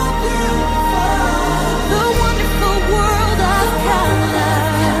 The wonderful world of color.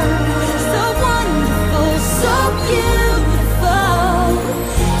 So wonderful, so beautiful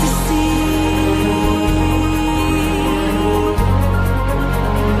to see.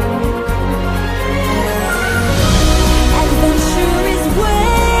 And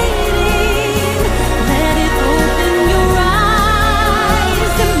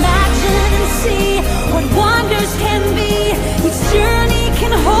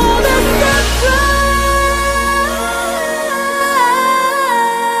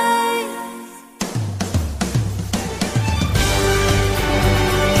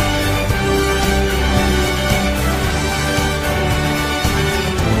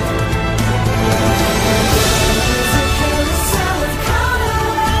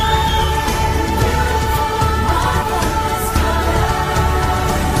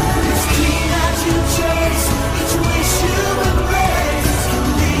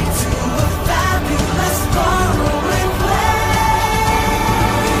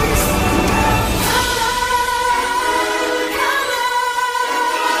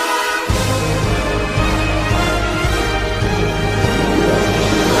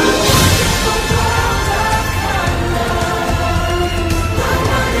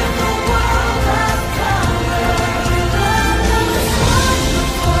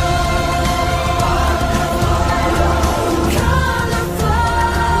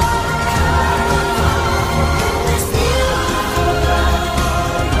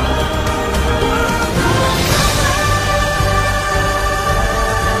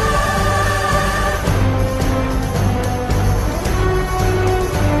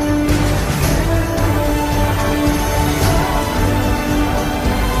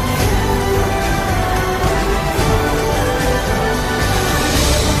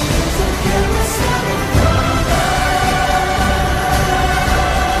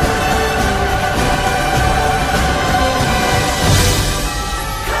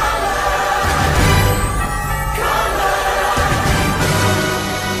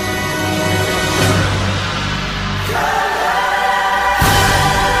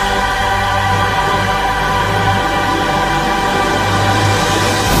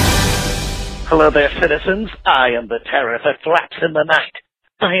Hello there, citizens. I am the terror that thwacks in the night.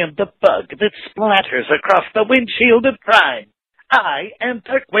 I am the bug that splatters across the windshield of crime. I am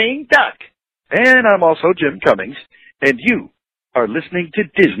Darkwing Duck. And I'm also Jim Cummings, and you are listening to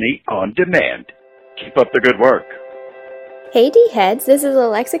Disney On Demand. Keep up the good work. Hey D-Heads, this is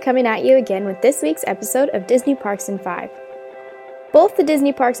Alexa coming at you again with this week's episode of Disney Parks in 5. Both the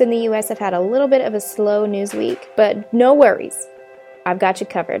Disney parks in the US have had a little bit of a slow news week, but no worries. I've got you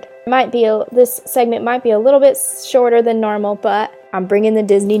covered. This segment might be a little bit shorter than normal, but I'm bringing the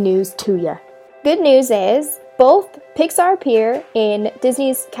Disney news to you. Good news is, both Pixar Pier in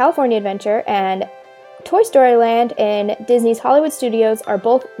Disney's California Adventure and Toy Story Land in Disney's Hollywood Studios are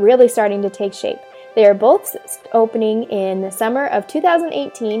both really starting to take shape. They are both opening in the summer of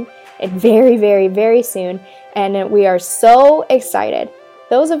 2018, and very, very, very soon, and we are so excited.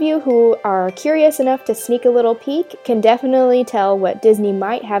 Those of you who are curious enough to sneak a little peek can definitely tell what Disney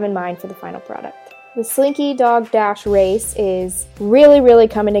might have in mind for the final product. The Slinky Dog Dash race is really, really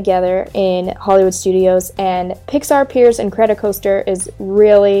coming together in Hollywood Studios, and Pixar Pier's Incredicoaster is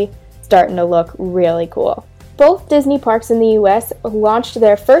really starting to look really cool. Both Disney parks in the US launched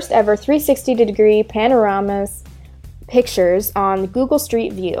their first ever 360-degree panoramas pictures on Google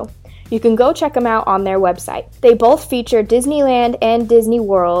Street View. You can go check them out on their website. They both feature Disneyland and Disney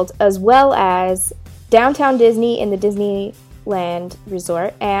World, as well as Downtown Disney in the Disneyland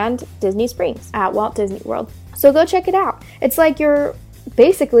Resort and Disney Springs at Walt Disney World. So go check it out. It's like you're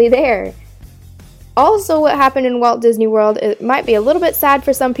basically there. Also, what happened in Walt Disney World, it might be a little bit sad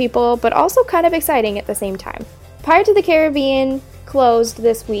for some people, but also kind of exciting at the same time. Pirates of the Caribbean closed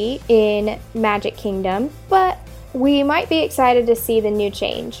this week in Magic Kingdom, but we might be excited to see the new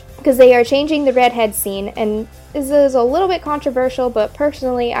change, because they are changing the redhead scene, and this is a little bit controversial, but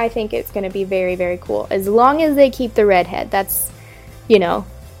personally I think it's going to be very, very cool. As long as they keep the redhead, that's,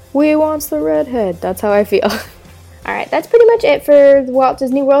 we wants the redhead, that's how I feel. Alright, that's pretty much it for the Walt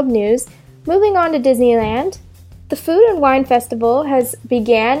Disney World news. Moving on to Disneyland, the Food and Wine Festival has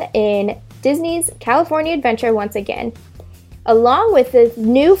began in Disney's California Adventure once again. Along with the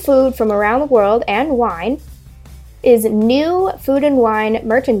new food from around the world and wine, is new food and wine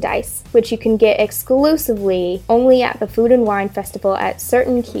merchandise, which you can get exclusively only at the Food and Wine Festival at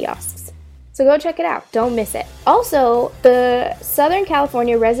certain kiosks. So go check it out. Don't miss it. Also, the Southern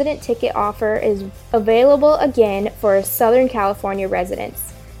California resident ticket offer is available again for Southern California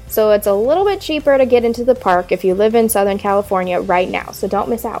residents. So it's a little bit cheaper to get into the park if you live in Southern California right now, so don't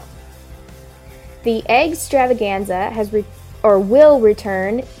miss out. The Egg Extravaganza will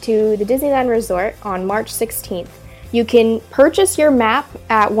return to the Disneyland Resort on March 16th. You can purchase your map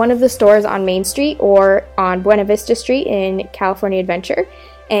at one of the stores on Main Street or on Buena Vista Street in California Adventure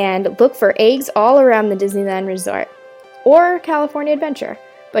and look for eggs all around the Disneyland Resort or California Adventure.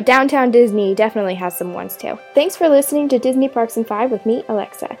 But Downtown Disney definitely has some ones too. Thanks for listening to Disney Parks in 5 with me,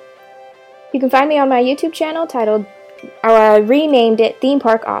 Alexa. You can find me on my YouTube channel I renamed it Theme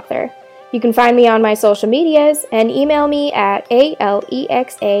Park Author. You can find me on my social medias and email me at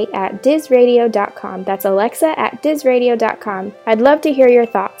alexa@dizradio.com. That's alexa@dizradio.com. I'd love to hear your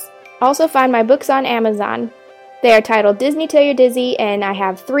thoughts. Also find my books on Amazon. They are titled Disney Till You're Dizzy, and I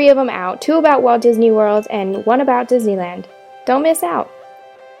have 3 of them out, 2 about Walt Disney World and 1 about Disneyland. Don't miss out.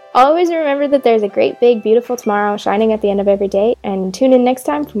 Always remember that there's a great, big, beautiful tomorrow shining at the end of every day, and tune in next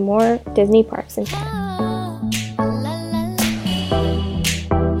time for more Disney Parks in 5.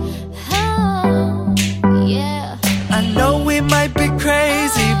 Might be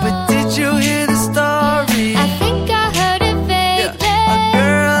crazy, but did you hear the story? I think I heard it vaguely. A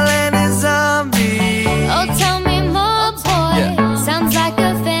girl and a zombie. Oh, tell me more, boy. Sounds like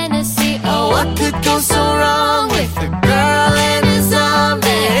a fantasy. Oh, what could go so wrong with a girl and a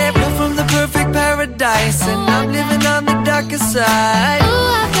zombie? We're from the perfect paradise, and I'm living on the darker side.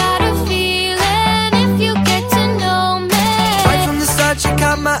 Ooh, I got a feeling if you get to know me. Right from the start, you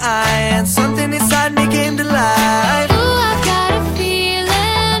caught my eye, and something inside me came to life.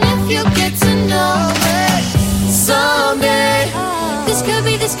 Someday,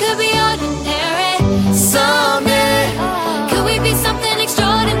 this could be ordinary. Someday, could we be something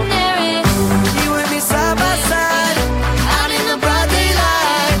extraordinary? You and me side by side, out in the broad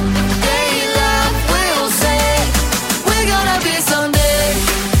daylight. Daylight will say, we're gonna be someday.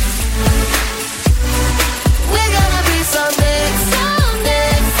 We're gonna be someday.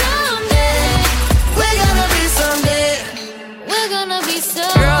 Someday, someday. We're gonna be someday. We're gonna be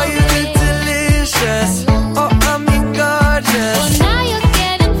someday. Girl, you look delicious. Oh, I mean gorgeous. Well, now you're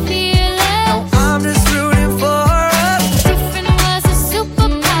getting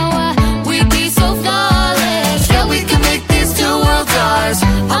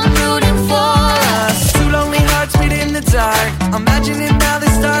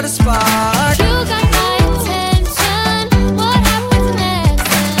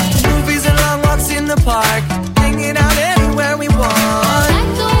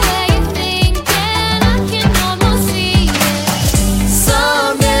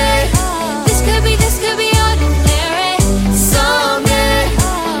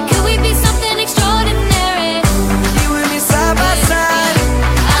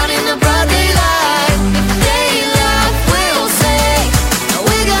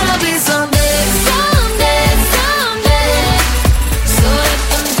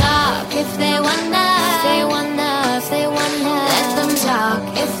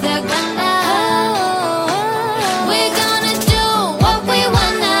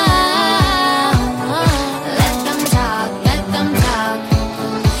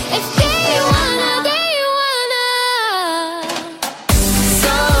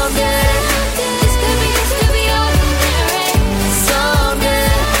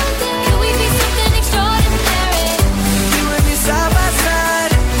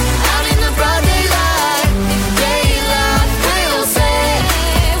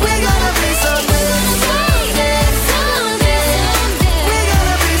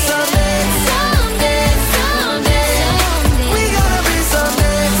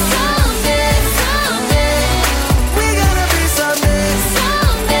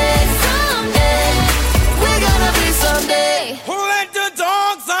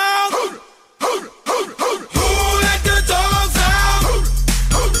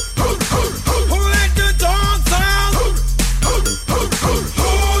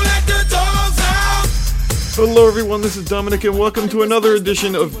Hello everyone, this is Dominic and welcome to another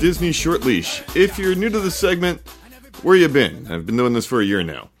edition of Disney Short Leash. If you're new to the segment, where you been? I've been doing this for a year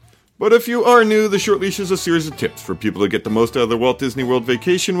now. But if you are new, the Short Leash is a series of tips for people to get the most out of their Walt Disney World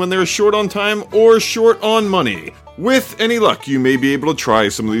vacation when they're short on time or short on money. With any luck, you may be able to try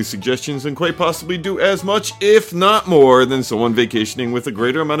some of these suggestions and quite possibly do as much, if not more, than someone vacationing with a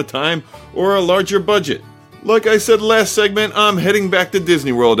greater amount of time or a larger budget. Like I said last segment, I'm heading back to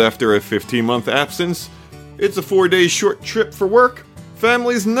Disney World after a 15-month absence. It's a 4-day short trip for work.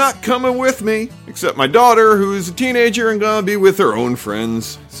 Family's not coming with me, except my daughter, who's a teenager and gonna be with her own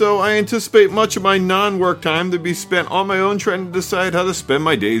friends. So I anticipate much of my non-work time to be spent on my own trying to decide how to spend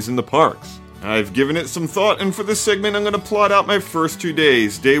my days in the parks. I've given it some thought, and for this segment I'm gonna plot out my first 2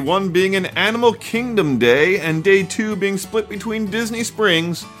 days. Day 1 being an Animal Kingdom day, and day 2 being split between Disney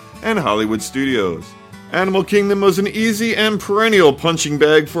Springs and Hollywood Studios. Animal Kingdom was an easy and perennial punching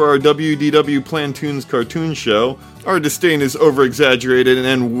bag for our WDW Plantoons cartoon show. Our disdain is over-exaggerated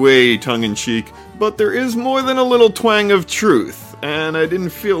and way tongue-in-cheek, but there is more than a little twang of truth, and I didn't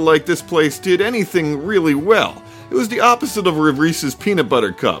feel like this place did anything really well. It was the opposite of Reese's Peanut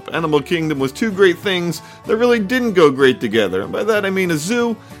Butter Cup. Animal Kingdom was two great things that really didn't go great together, and by that I mean a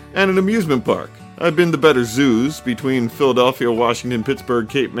zoo and an amusement park. I've been to better zoos between Philadelphia, Washington, Pittsburgh,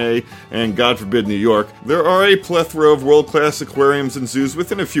 Cape May, and God forbid New York. There are a plethora of world-class aquariums and zoos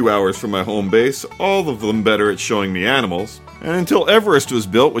within a few hours from my home base, all of them better at showing me animals. And until Everest was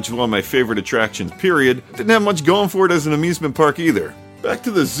built, which is one of my favorite attractions, period, didn't have much going for it as an amusement park either. Back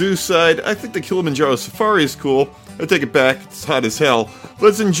to the zoo side, I think the Kilimanjaro Safari is cool. I take it back, it's hot as hell, but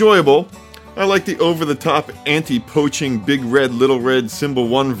it's enjoyable. I like the over-the-top, anti-poaching, Big Red, Little Red, Symbol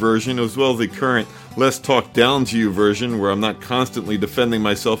 1 version, as well as the current less talk-down-to-you version, where I'm not constantly defending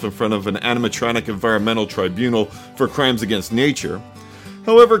myself in front of an animatronic environmental tribunal for crimes against nature.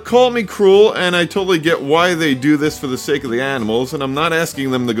 However, call me cruel, and I totally get why they do this for the sake of the animals, and I'm not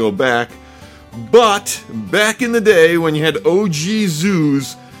asking them to go back. But, back in the day, when you had OG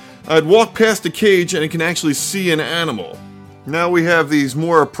zoos, I'd walk past a cage and I can actually see an animal. Now we have these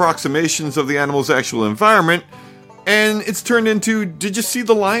more approximations of the animal's actual environment, and it's turned into, did you see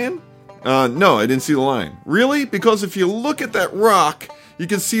the lion? No, I didn't see the lion. Really? Because if you look at that rock, you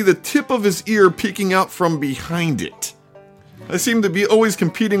can see the tip of his ear peeking out from behind it. I seem to be always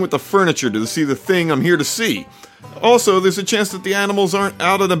competing with the furniture to see the thing I'm here to see. Also, there's a chance that the animals aren't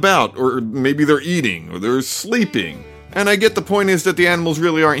out and about, or maybe they're eating, or they're sleeping. And I get the point is that the animals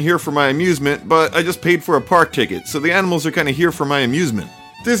really aren't here for my amusement, but I just paid for a park ticket, so the animals are kind of here for my amusement.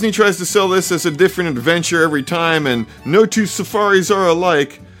 Disney tries to sell this as a different adventure every time, and no two safaris are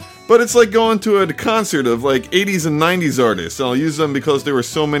alike, but it's like going to a concert of like 80s and 90s artists, and I'll use them because there were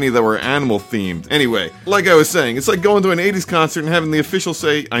so many that were animal themed. Anyway, like I was saying, it's like going to an 80s concert and having the official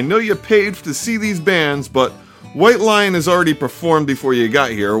say, I know you paid to see these bands, but White Lion has already performed before you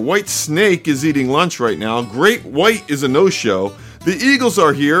got here. White Snake is eating lunch right now. Great White is a no-show. The Eagles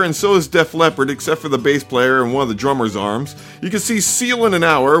are here, and so is Def Leppard, except for the bass player and one of the drummer's arms. You can see Seal in an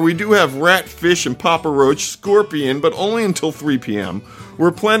hour. We do have Rat, Fish, and Papa Roach, Scorpion, but only until 3 p.m.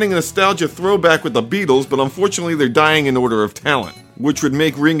 We're planning a nostalgia throwback with the Beatles, but unfortunately they're dying in order of talent, which would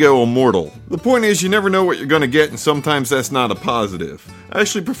make Ringo immortal. The point is, you never know what you're gonna get, and sometimes that's not a positive. I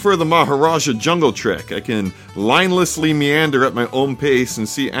actually prefer the Maharaja Jungle Trek. I can linelessly meander at my own pace and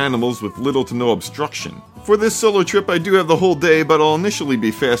see animals with little to no obstruction. For this solo trip, I do have the whole day, but I'll initially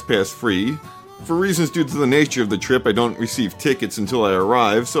be FastPass free. For reasons due to the nature of the trip, I don't receive tickets until I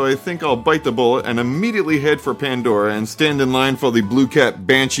arrive, so I think I'll bite the bullet and immediately head for Pandora and stand in line for the Blue Cat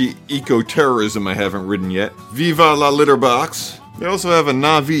Banshee eco-terrorism I haven't ridden yet. Viva la litter box! They also have a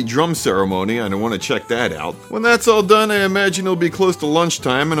Na'vi drum ceremony, and I want to check that out. When that's all done, I imagine it'll be close to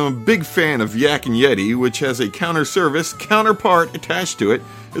lunchtime, and I'm a big fan of Yak and Yeti, which has a counter-service counterpart attached to it.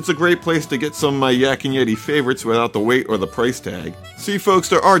 It's a great place to get some of my Yak and Yeti favorites without the weight or the price tag. See folks,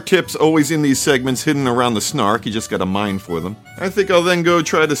 there are tips always in these segments hidden around the snark, you just gotta mine for them. I think I'll then go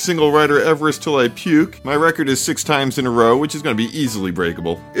try the single rider Everest till I puke. My record is 6 times in a row, which is gonna be easily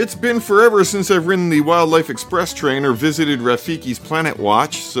breakable. It's been forever since I've ridden the Wildlife Express train or visited Rafiki's Planet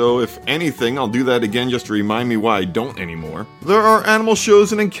Watch, so if anything, I'll do that again just to remind me why I don't anymore. There are animal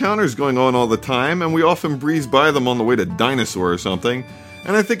shows and encounters going on all the time, and we often breeze by them on the way to Dinosaur or something.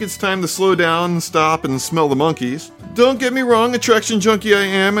 And I think it's time to slow down, stop, and smell the monkeys. Don't get me wrong, attraction junkie I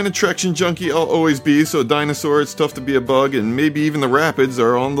am, and attraction junkie I'll always be, so Dinosaur, It's Tough to Be a Bug, and maybe even the Rapids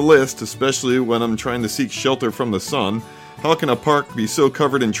are on the list, especially when I'm trying to seek shelter from the sun. How can a park be so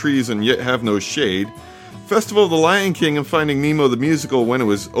covered in trees and yet have no shade? Festival of the Lion King and Finding Nemo the Musical when it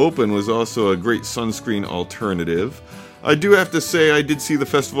was open was also a great sunscreen alternative. I do have to say I did see the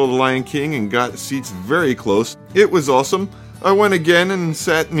Festival of the Lion King and got seats very close. It was awesome. I went again and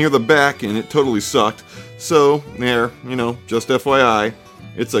sat near the back and it totally sucked. So, there, just FYI,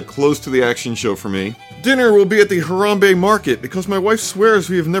 it's a close to the action show for me. Dinner will be at the Harambe Market because my wife swears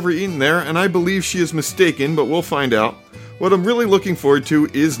we have never eaten there and I believe she is mistaken, but we'll find out. What I'm really looking forward to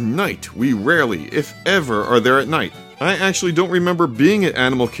is night. We rarely, if ever, are there at night. I actually don't remember being at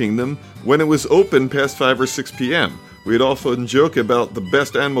Animal Kingdom when it was open past 5 or 6 p.m. We'd often joke about the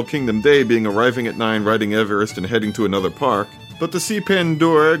best Animal Kingdom day being arriving at 9, riding Everest, and heading to another park. But to see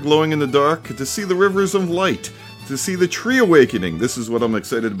Pandora glowing in the dark, to see the rivers of light, to see the tree awakening, this is what I'm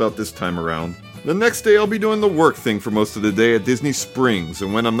excited about this time around. The next day I'll be doing the work thing for most of the day at Disney Springs,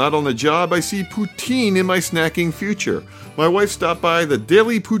 and when I'm not on the job I see poutine in my snacking future. My wife stopped by the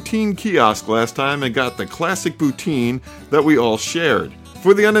Daily Poutine kiosk last time and got the classic poutine that we all shared.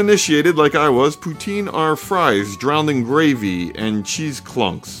 For the uninitiated like I was, poutine are fries drowned in gravy and cheese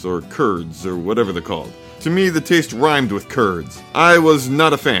clunks, or curds, or whatever they're called. To me, the taste rhymed with curds. I was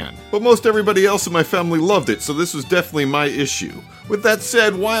not a fan, but most everybody else in my family loved it, so this was definitely my issue. With that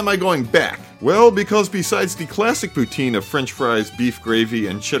said, why am I going back? Well, because besides the classic poutine of french fries, beef gravy,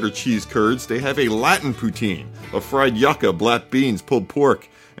 and cheddar cheese curds, they have a Latin poutine of fried yucca, black beans, pulled pork,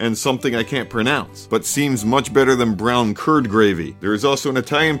 and something I can't pronounce, but seems much better than brown curd gravy. There is also an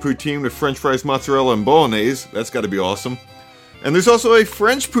Italian poutine with french fries, mozzarella, and bolognese. That's gotta be awesome. And there's also a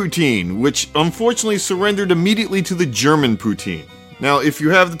French poutine, which unfortunately surrendered immediately to the German poutine. Now, if you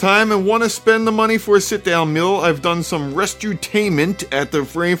have the time and want to spend the money for a sit-down meal, I've done some restutainment at the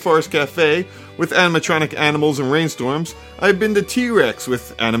Rainforest Cafe with animatronic animals and rainstorms. I've been to T-Rex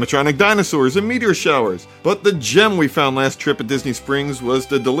with animatronic dinosaurs and meteor showers. But the gem we found last trip at Disney Springs was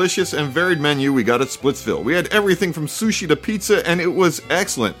the delicious and varied menu we got at Splitsville. We had everything from sushi to pizza, and it was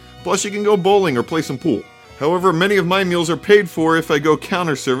excellent. Plus, you can go bowling or play some pool. However, many of my meals are paid for if I go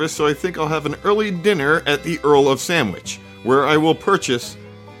counter service, so I think I'll have an early dinner at the Earl of Sandwich, where I will purchase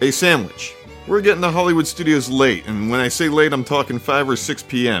a sandwich. We're getting to Hollywood Studios late, and when I say late, I'm talking 5 or 6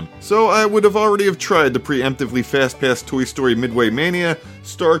 p.m. So I would have already tried to preemptively fast-pass Toy Story Midway Mania,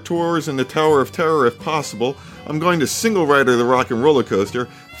 Star Tours, and the Tower of Terror if possible. I'm going to single rider the Rock and Roller Coaster.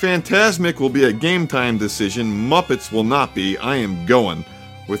 Fantasmic will be a game time decision. Muppets will not be. I am going.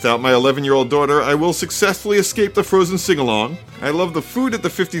 Without my 11-year-old daughter, I will successfully escape the Frozen sing-along. I love the food at the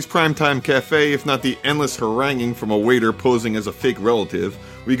 50s Primetime Cafe, if not the endless haranguing from a waiter posing as a fake relative.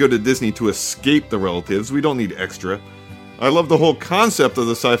 We go to Disney to escape the relatives, we don't need extra. I love the whole concept of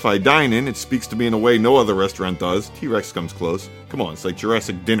the sci-fi dine-in. It speaks to me in a way no other restaurant does. T-Rex comes close. Come on, it's like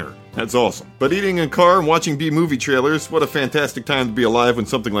Jurassic Dinner. That's awesome. But eating in a car and watching B-movie trailers, what a fantastic time to be alive when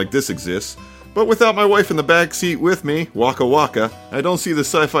something like this exists. But without my wife in the back seat with me, Waka Waka, I don't see the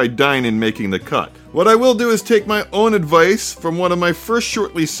sci-fi dine-in making the cut. What I will do is take my own advice from one of my first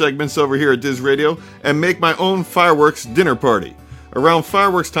short lease segments over here at Diz Radio and make my own fireworks dinner party. Around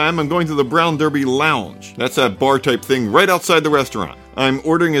fireworks time, I'm going to the Brown Derby Lounge. That's that bar type thing right outside the restaurant. I'm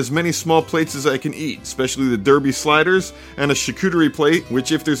ordering as many small plates as I can eat, especially the Derby sliders and a charcuterie plate,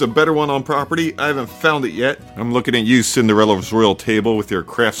 which if there's a better one on property, I haven't found it yet. I'm looking at you, Cinderella's Royal Table, with your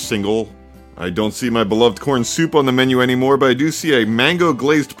craft single. I don't see my beloved corn soup on the menu anymore, but I do see a mango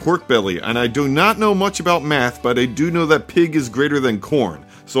glazed pork belly, and I do not know much about math, but I do know that pig is greater than corn,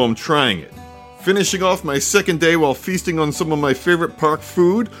 so I'm trying it. Finishing off my second day while feasting on some of my favorite park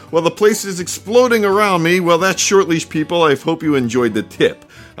food, while the place is exploding around me, well, that's Short Leash people. I hope you enjoyed the tip.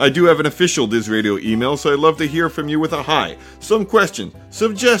 I do have an official Diz Radio email, so I'd love to hear from you with a hi, some questions,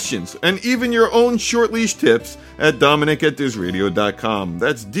 suggestions, and even your own Short Leash tips at Dominic@DizRadio.com.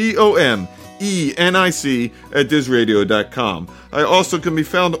 That's DOMENIC@DizRadio.com. I also can be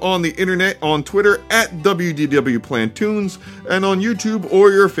found on the internet on Twitter at WDWPlantoons and on YouTube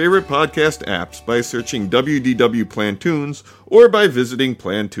or your favorite podcast apps by searching WDW Plantoons or by visiting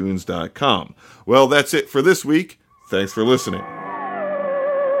Plantoons.com. Well, that's it for this week. Thanks for listening.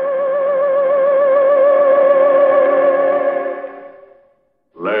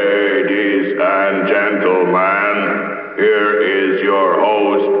 Ladies and gentlemen, here is your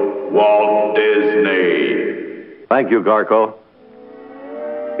host, Walt Disney. Thank you, Garco.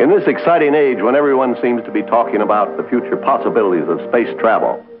 In this exciting age when everyone seems to be talking about the future possibilities of space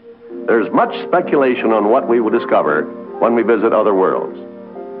travel, there's much speculation on what we will discover when we visit other worlds.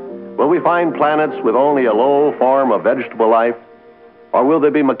 Will we find planets with only a low form of vegetable life, or will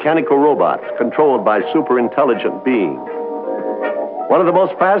there be mechanical robots controlled by super intelligent beings? One of the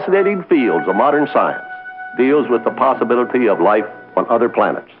most fascinating fields of modern science deals with the possibility of life on other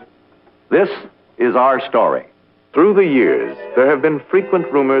planets. This is our story. Through the years, there have been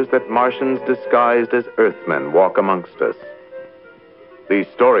frequent rumors that Martians disguised as Earthmen walk amongst us. These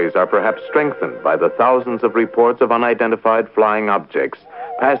stories are perhaps strengthened by the thousands of reports of unidentified flying objects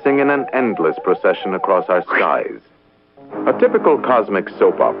passing in an endless procession across our skies. A typical cosmic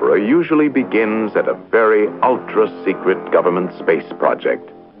soap opera usually begins at a very ultra-secret government space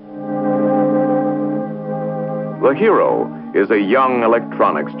project. The hero is a young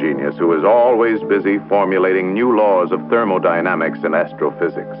electronics genius who is always busy formulating new laws of thermodynamics and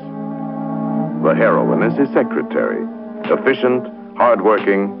astrophysics. The heroine is his secretary, efficient,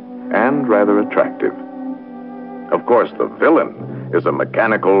 hardworking, and rather attractive. Of course, the villain is a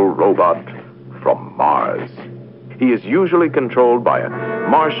mechanical robot from Mars. He is usually controlled by a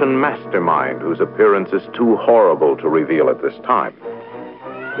Martian mastermind whose appearance is too horrible to reveal at this time.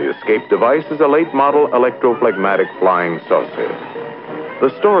 The escape device is a late-model electrophlegmatic flying saucer. The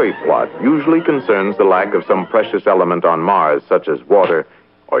story plot usually concerns the lack of some precious element on Mars, such as water,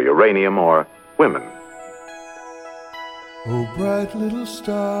 or uranium, or women. Oh, bright little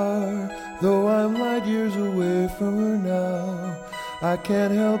star, though I'm light years away from her now, I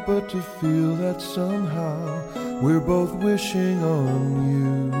can't help but to feel that somehow we're both wishing on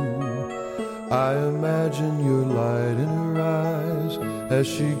you. I imagine your light in her eyes as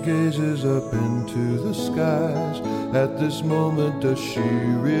she gazes up into the skies. At this moment does she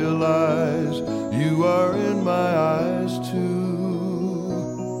realize you are in my eyes too.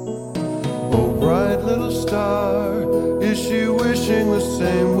 Oh, bright little star, is she wishing the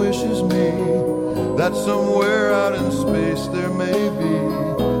same wish as me? That somewhere out in space there may be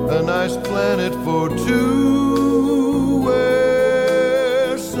a nice planet for two,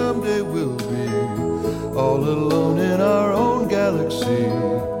 where someday we'll be all alone in our own galaxy,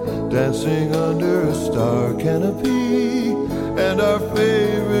 dancing under a star canopy, and our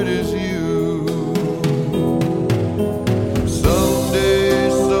favorite is you. Someday,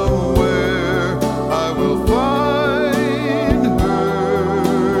 somewhere, I will find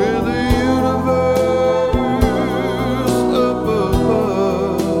her in the universe up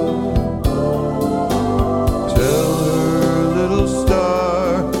above. Tell her, little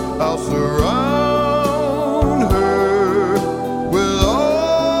star, I'll surround her with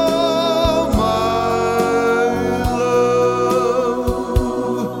all my love.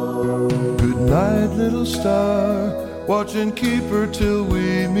 Good night, little star, watch and keep her till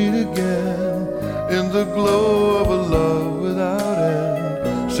we meet again, in the glow of a love without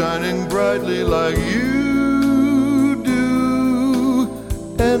end, shining brightly like you do.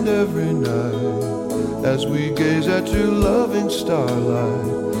 And every night, as we gaze at your loving starlight,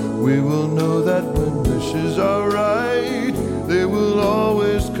 we will know that when wishes are right, they will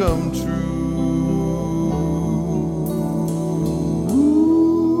always come true.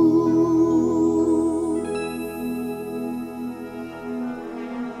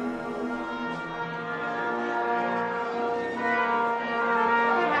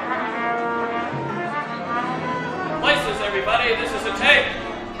 Places, everybody. This is a tape.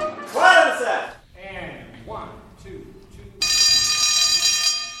 Quiet on set. And 1, 2, 2.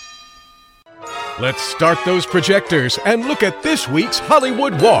 Let's start those projectors and look at this week's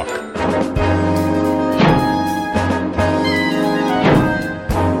Hollywood Walk.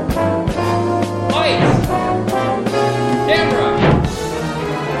 Lights. Camera.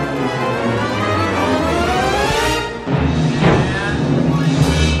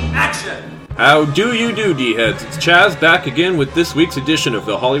 And action. How do you do, D-heads? It's Chaz back again with this week's edition of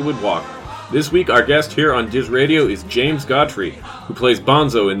the Hollywood Walk. This week, our guest here on Diz Radio is James Godfrey, who plays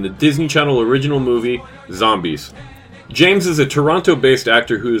Bonzo in the Disney Channel original movie, Zombies. James is a Toronto-based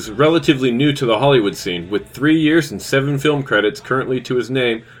actor who is relatively new to the Hollywood scene, with 3 years and 7 film credits currently to his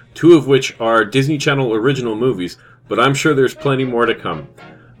name, 2 of which are Disney Channel original movies, but I'm sure there's plenty more to come.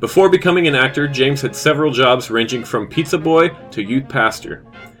 Before becoming an actor, James had several jobs ranging from pizza boy to youth pastor.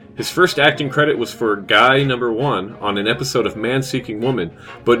 His first acting credit was for Guy No. 1 on an episode of Man Seeking Woman,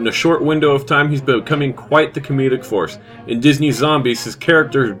 but in a short window of time he's becoming quite the comedic force. In Disney's Zombies, his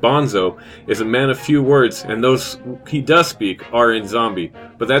character Bonzo is a man of few words, and those he does speak are in Zombie,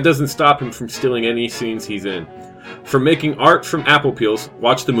 but that doesn't stop him from stealing any scenes he's in. From making art from apple peels,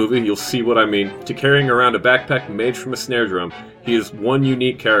 watch the movie, you'll see what I mean, to carrying around a backpack made from a snare drum, he is one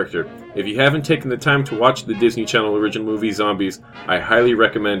unique character. If you haven't taken the time to watch the Disney Channel original movie Zombies, I highly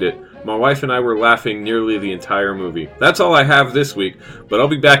recommend it. My wife and I were laughing nearly the entire movie. That's all I have this week, but I'll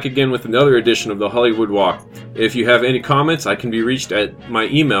be back again with another edition of the Hollywood Walk. If you have any comments, I can be reached at my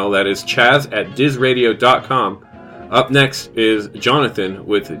email, that is chaz@dizradio.com. Up next is Jonathan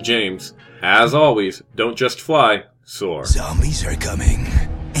with James. As always, don't just fly, soar. Zombies are coming,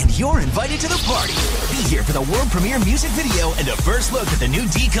 and you're invited to the party. Be here for the world premiere music video and a first look at the new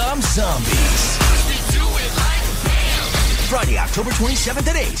DCOM Zombies. Friday, October 27th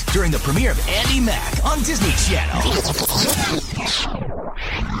at 8 during the premiere of Andy Mack on Disney Channel.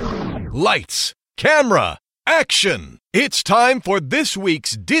 Lights, camera, action! It's time for this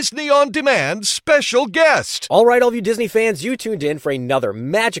week's Disney On Demand special guest. All right, all of you Disney fans, you tuned in for another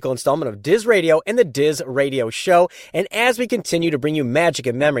magical installment of Diz Radio and the Diz Radio Show. And as we continue to bring you magic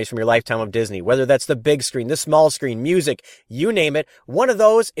and memories from your lifetime of Disney, whether that's the big screen, the small screen, music, you name it, one of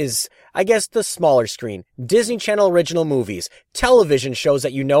those is, I guess, the smaller screen. Disney Channel original movies, television shows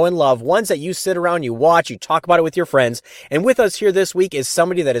that you know and love, ones that you sit around, you watch, you talk about it with your friends. And with us here this week is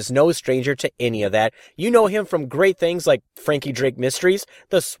somebody that is no stranger to any of that. You know him from great things like Frankie Drake Mysteries,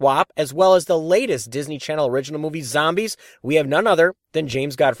 The Swap, as well as the latest Disney Channel original movie, Zombies. We have none other than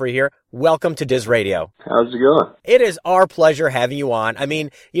James Godfrey here. Welcome to Diz Radio. How's it going? It is our pleasure having you on. I mean,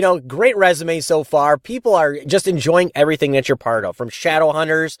 you know, great resume so far. People are just enjoying everything that you're part of, from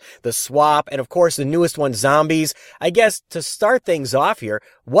Shadowhunters, The Swap, and of course the newest one, Zombies. I guess to start things off here,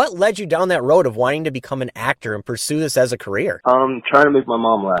 what led you down that road of wanting to become an actor and pursue this as a career? Trying to make my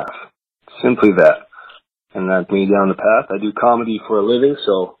mom laugh. Simply that. And that led me down the path. I do comedy for a living,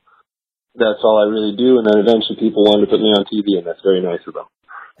 so that's all I really do. And then eventually people wanted to put me on TV, and that's very nice of them.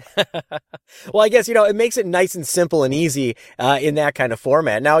 Well, I guess, you know, it makes it nice and simple and easy in that kind of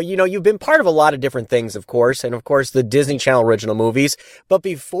format. Now, you know, you've been part of a lot of different things, of course, and of course the Disney Channel original movies. But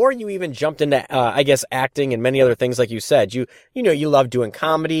before you even jumped into, I guess, acting and many other things, like you said, you know, you love doing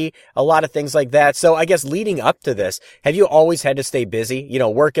comedy, a lot of things like that. So I guess leading up to this, have you always had to stay busy, you know,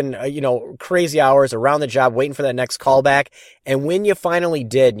 working, you know, crazy hours around the job, waiting for that next callback? And when you finally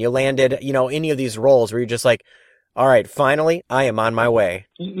did and you landed, you know, any of these roles where you're just like, all right, finally, I am on my way.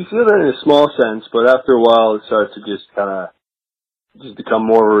 You feel that in a small sense, but after a while, it starts to just kind of just become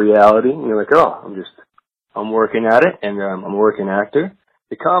more of a reality. And you're like, oh, I'm working at it, and I'm a working actor.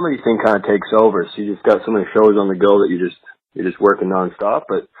 The comedy thing kind of takes over, so you just got so many shows on the go that you're just working nonstop.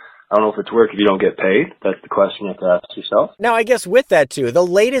 But I don't know if it's work if you don't get paid. That's the question you have to ask yourself. Now, I guess with that, too, the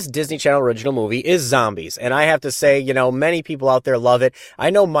latest Disney Channel original movie is Zombies. And I have to say, you know, many people out there love it.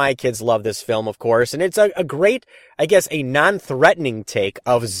 I know my kids love this film, of course. And it's a great, I guess, a non-threatening take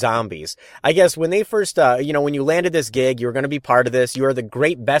of zombies. I guess when they first, you know, when you landed this gig, you were going to be part of this. You are the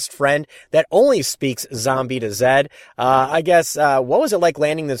great best friend that only speaks zombie to Zed. I guess, what was it like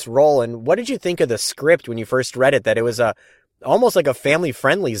landing this role? And what did you think of the script when you first read it, that it was almost like a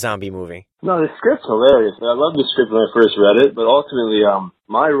family-friendly zombie movie? No, the script's hilarious. I loved the script when I first read it, but ultimately,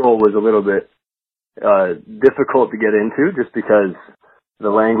 my role was a little bit difficult to get into, just because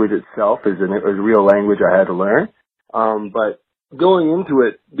the language itself is a real language I had to learn. But going into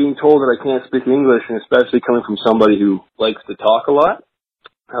it, being told that I can't speak English, and especially coming from somebody who likes to talk a lot,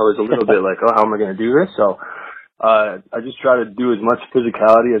 I was a little bit like, oh, how am I going to do this? So I just try to do as much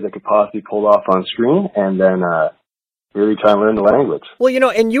physicality as I could possibly pull off on screen, and then really try and learn the language. Well, you know,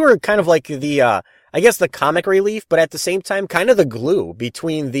 and you were kind of like the, I guess the comic relief, but at the same time, kind of the glue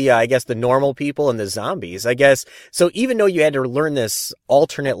between the, I guess, the normal people and the zombies, I guess. So even though you had to learn this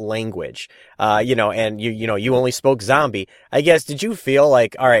alternate language, you know, and you only spoke zombie, I guess, did you feel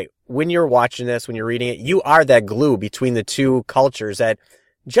like, all right, when you're watching this, when you're reading it, you are that glue between the two cultures that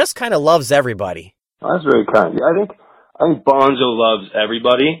just kind of loves everybody? Well, that's very kind. I think Bonzo loves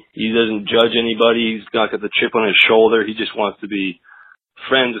everybody. He doesn't judge anybody. He's not got the chip on his shoulder. He just wants to be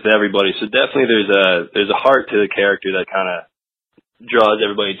friends with everybody. So definitely there's a heart to the character that kind of draws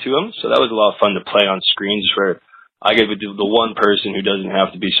everybody to him. So that was a lot of fun to play on screen, just where I get the one person who doesn't have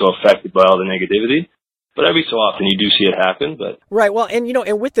to be so affected by all the negativity. But every so often you do see it happen. But right. Well, and, you know,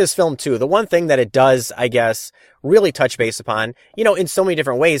 and with this film, too, the one thing that it does, I guess, really touch base upon, you know, in so many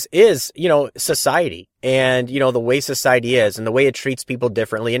different ways is, you know, society and, you know, the way society is and the way it treats people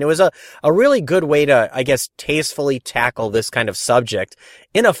differently. And it was a really good way to, I guess, tastefully tackle this kind of subject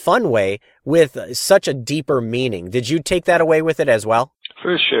in a fun way with such a deeper meaning. Did you take that away with it as well?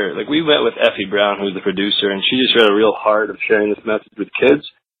 For sure. Like, we met with Effie Brown, who's the producer, and she just had a real heart of sharing this message with kids.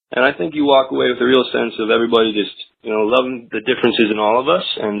 And I think you walk away with a real sense of everybody just, you know, loving the differences in all of us.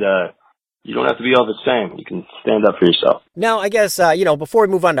 And you don't have to be all the same. You can stand up for yourself. Now, I guess, you know, before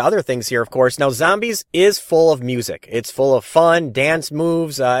we move on to other things here, of course, now Zombies is full of music. It's full of fun, dance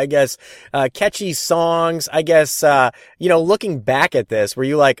moves, I guess, catchy songs. I guess, you know, looking back at this, were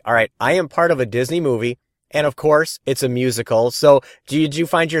you like, all right, I am part of a Disney movie. And of course, it's a musical. So did you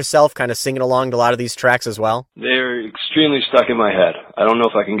find yourself kind of singing along to a lot of these tracks as well? They're extremely stuck in my head. I don't know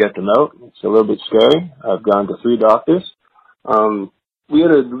if I can get them out. It's a little bit scary. I've gone to 3 doctors. we had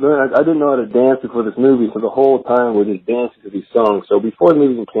to learn. I didn't know how to dance before this movie, so the whole time we're just dancing to these songs. So before the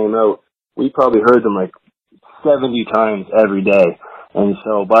movie even came out, we probably heard them like 70 times every day. And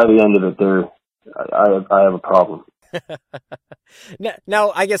so by the end of it, I have a problem.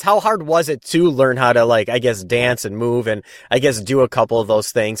 Now, I guess, how hard was it to learn how to, like, I guess, dance and move and, I guess, do a couple of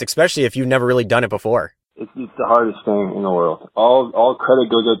those things, especially if you've never really done it before? It's the hardest thing in the world. All credit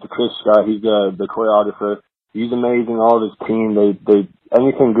goes out to Chris Scott. He's the choreographer. He's amazing. All of his team, they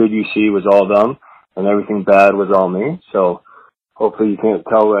anything good you see was all them, and everything bad was all me. So hopefully you can't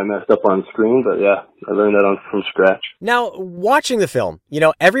tell where I messed up on screen, but yeah, I learned that from scratch. Now, watching the film,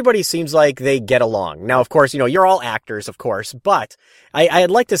 everybody seems like they get along. Now, of course, you're all actors, of course, but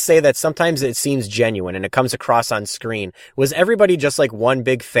I'd like to say that sometimes it seems genuine and it comes across on screen. Was everybody just like one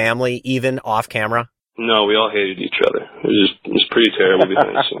big family, even off camera? No, we all hated each other. It was pretty terrible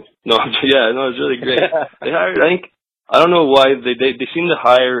behind the scenes. No, it was really great. They hired, I don't know why, they seem to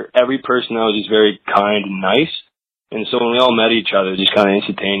hire every person that was just very kind and nice. And so when we all met each other, just kind of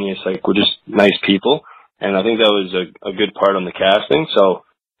instantaneous, like we're just nice people. And I think that was a good part on the casting. So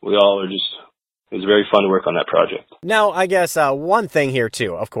we all it was very fun to work on that project. Now, I guess one thing here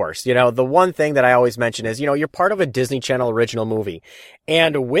too, of course, the one thing that I always mention is, you're part of a Disney Channel original movie.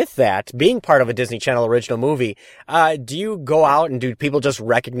 And with that, being part of a Disney Channel original movie, do you go out and do people just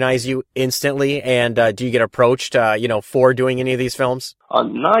recognize you instantly? And do you get approached, for doing any of these films?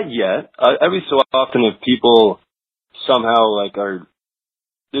 Not yet. Every so often if people somehow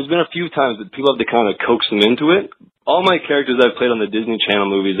there's been a few times that people have to kind of coax them into it. All my characters I've played on the Disney Channel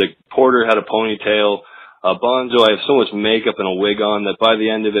movies, like Porter had a ponytail, Bonzo, I have so much makeup and a wig on that by the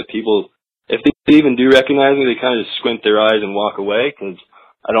end of it, people, if they even do recognize me, they kind of just squint their eyes and walk away because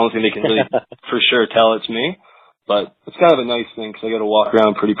I don't think they can really for sure tell it's me. But it's kind of a nice thing because I got to walk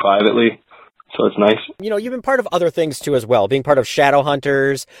around pretty privately. So it's nice. You've been part of other things too as well, being part of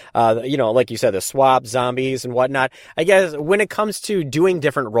Shadowhunters, like you said, the SWAP, zombies and whatnot. I guess when it comes to doing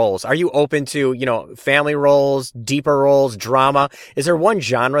different roles, are you open to, family roles, deeper roles, drama? Is there one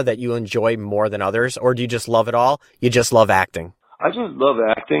genre that you enjoy more than others, or do you just love it all? You just love acting? I just love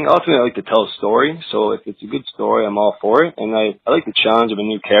acting. Ultimately, I like to tell a story. So if it's a good story, I'm all for it. And I like the challenge of a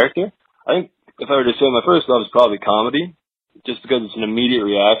new character. I think if I were to say my first love is probably comedy. Just because it's an immediate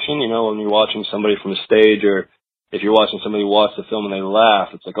reaction, when you're watching somebody from a stage or if you're watching somebody watch the film and they laugh,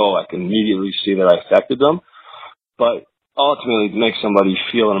 it's like, oh, I can immediately see that I affected them. But ultimately, to make somebody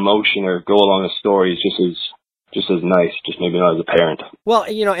feel an emotion or go along a story is just as nice, just maybe not as a parent. Well,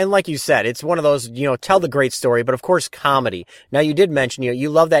 and like you said, it's one of those, tell the great story, but of course, comedy. Now, you did mention, you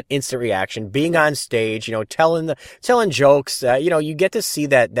love that instant reaction, being on stage, telling jokes, you get to see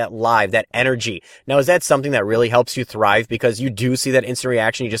that live, that energy. Now, is that something that really helps you thrive because you do see that instant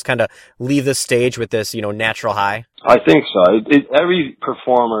reaction? You just kind of leave the stage with this, natural high? I think so. Every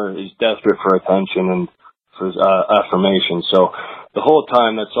performer is desperate for attention and for affirmation. So the whole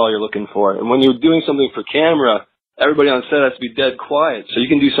time, that's all you're looking for. And when you're doing something for camera, everybody on set has to be dead quiet. So you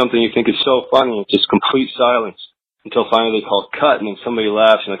can do something you think is so funny, it's just complete silence until finally they call cut and then somebody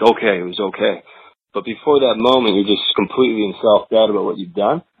laughs and like, okay, it was okay. But before that moment, you're just completely in self-doubt about what you've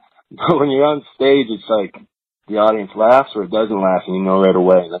done. But when you're on stage, it's like the audience laughs or it doesn't laugh and you know right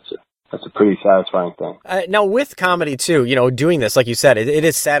away. That's a pretty satisfying thing. Now, with comedy, too, doing this, like you said, it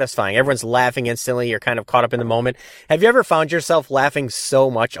is satisfying. Everyone's laughing instantly. You're kind of caught up in the moment. Have you ever found yourself laughing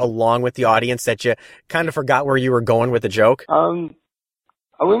so much along with the audience that you kind of forgot where you were going with the joke? I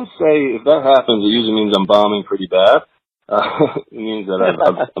wouldn't say if that happens, it usually means I'm bombing pretty bad. It means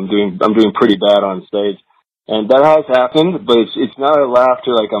that I'm doing pretty bad on stage. And that has happened, but it's not a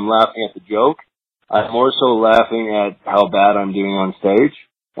laughter like I'm laughing at the joke. I'm more so laughing at how bad I'm doing on stage.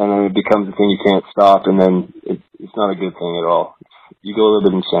 And then it becomes a thing you can't stop, and then it's not a good thing at all. You go a little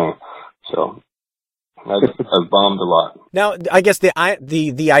bit insane. So I've bombed a lot. Now, I guess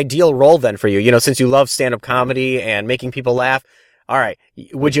the ideal role then for you, since you love stand-up comedy and making people laugh, all right,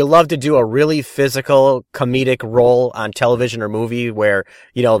 would you love to do a really physical, comedic role on television or movie where,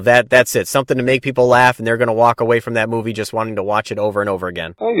 that's it, something to make people laugh and they're going to walk away from that movie just wanting to watch it over and over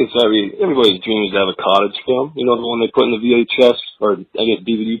again? I think it's everybody's dream is to have a cottage film. The one they put in the VHS or, I guess,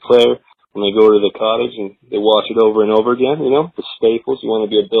 DVD player when they go to the cottage and they watch it over and over again, the staples. You want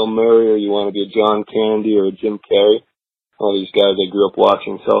to be a Bill Murray or you want to be a John Candy or a Jim Carrey. All these guys I grew up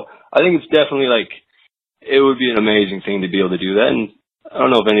watching. So I think it's definitely it would be an amazing thing to be able to do that. And I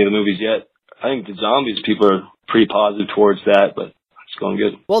don't know if any of the movies yet. I think the zombies, people are pretty positive towards that, but it's going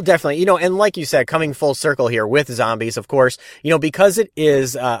good. Well, definitely. And like you said, coming full circle here with zombies, of course, because it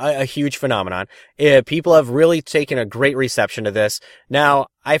is a huge phenomenon, people have really taken a great reception to this. Now,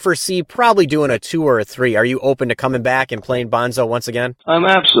 I foresee probably doing a 2 or a 3. Are you open to coming back and playing Bonzo once again? I'm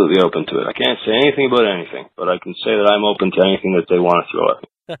absolutely open to it. I can't say anything about anything, but I can say that I'm open to anything that they want to throw at me.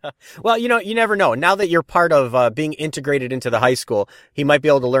 Well, you never know. Now that you're part of being integrated into the high school, he might be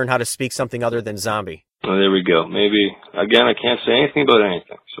able to learn how to speak something other than zombie. Well, there we go. Maybe, again, I can't say anything about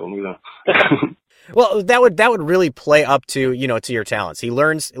anything, so I'm going to... Well, that would really play up to, to your talents. He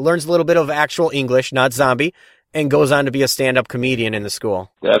learns a little bit of actual English, not zombie, and goes on to be a stand-up comedian in the school.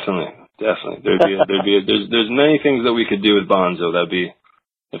 Definitely. There's many things that we could do with Bonzo. That'd be,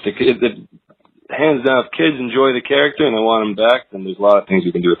 hands down, if kids enjoy the character and they want him back, then there's a lot of things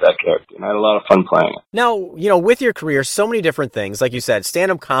we can do with that character. And I had a lot of fun playing it. Now, with your career, so many different things, like you said,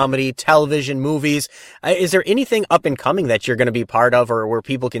 stand-up comedy, television, movies. Is there anything up and coming that you're going to be part of, or where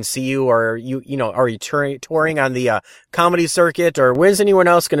people can see you, or are you touring on the comedy circuit, or when's anyone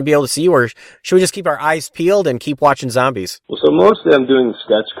else going to be able to see you, or should we just keep our eyes peeled and keep watching zombies? Well, so mostly I'm doing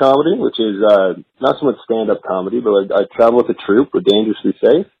sketch comedy, which is not so much stand-up comedy, but I travel with a troupe. We're Dangerously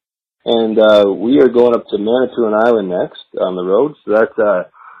Safe. And we are going up to Manitoulin Island next on the road. So that's the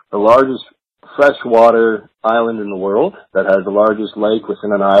largest freshwater island in the world that has the largest lake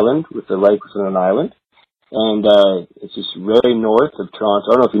within an island, with a lake within an island. And it's just very north of Toronto.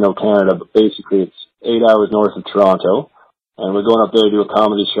 I don't know if you know Canada, but basically it's 8 hours north of Toronto. And we're going up there to do a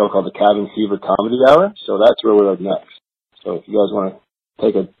comedy show called the Cabin Fever Comedy Hour. So that's where we're at next. So if you guys want to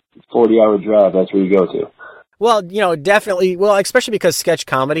take a 40-hour drive, that's where you go to. Well, definitely. Well, especially because sketch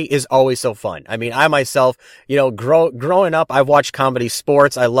comedy is always so fun. I mean, I myself, growing up, I've watched comedy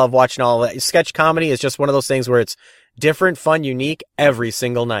sports. I love watching all that. Sketch comedy is just one of those things where it's different, fun, unique every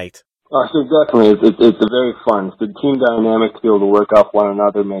single night. So definitely, it's a very fun. The team dynamic to be able to work off one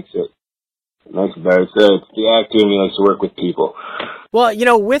another makes it better. It's the actor in me likes to work with people. Well,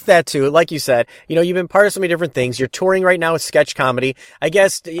 with that too, like you said, you've been part of so many different things. You're touring right now with sketch comedy. I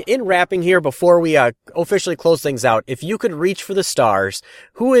guess in wrapping here, before we officially close things out, if you could reach for the stars,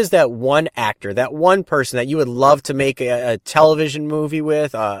 who is that one actor, that one person that you would love to make a television movie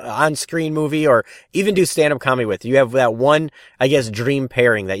with, on-screen movie, or even do stand-up comedy with? You have that one, I guess, dream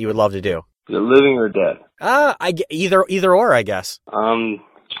pairing that you would love to do. Is it living or dead? Either or, I guess.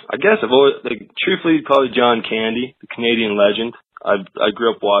 I guess I've always, truthfully, probably John Candy, the Canadian legend. I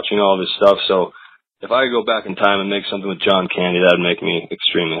grew up watching all this stuff, so if I could go back in time and make something with John Candy, that'd make me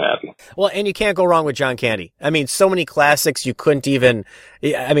extremely happy. Well, and you can't go wrong with John Candy. I mean, so many classics you couldn't even...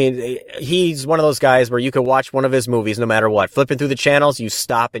 I mean, he's one of those guys where you could watch one of his movies no matter what. Flipping through the channels, you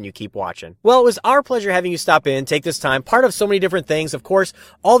stop and you keep watching. Well, it was our pleasure having you stop in, take this time, part of so many different things. Of course,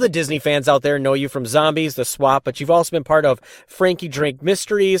 all the Disney fans out there know you from Zombies, The Swap, but you've also been part of Frankie Drink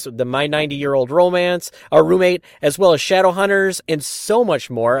Mysteries, the My 90-Year-Old Romance, Our Roommate, as well as Shadowhunters, and so much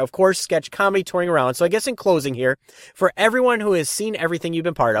more. Of course, sketch comedy touring around. So I guess in closing here, for everyone who has seen everything you've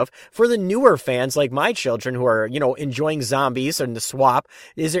been part of, for the newer fans like my children who are, enjoying Zombies and The Swap,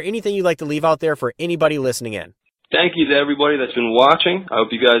 is there anything you'd like to leave out there for anybody listening in? Thank you to everybody that's been watching. I hope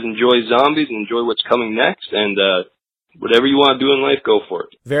you guys enjoy Zombies and enjoy what's coming next. And whatever you want to do in life, go for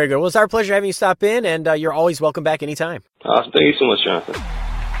it. Very good. Well, it's our pleasure having you stop in, and you're always welcome back anytime. Awesome. Thank you so much, Jonathan.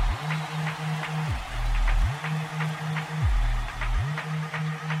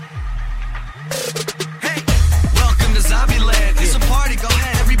 Welcome to Zombieland. It's a party. Go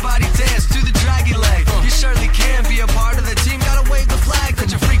ahead, everybody dance to the draggy leg. You surely can be a part of the team. Gotta wave the flag, let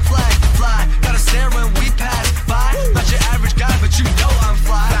your freak flag fly. Gotta stare when we pass by. Not your average guy, but you know I'm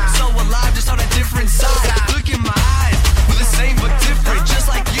fly. So alive, just on a different side. Look in my eyes, we're the same but different. Just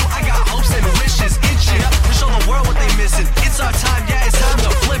like you, I got hopes and wishes itching to show the world what they missing. It's our time, yeah, it's time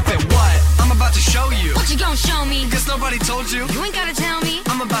to flip it. What? I'm about to show you. What you gonna show me? Guess nobody told you. You ain't gotta tell me.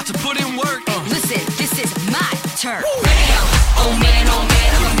 I'm about to put in work. Listen, this is my turn. Bam! Oh man, I'm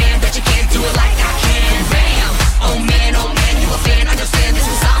a man, but you can't do it like I can. Bam! Oh man, you a fan, understand this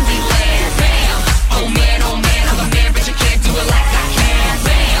is Zombieland. Bam! Oh man, I'm a man, but you can't do it like I can.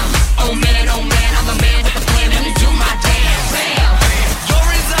 Bam! Oh man, I'm a man with a plan, let me do my dance. Bam!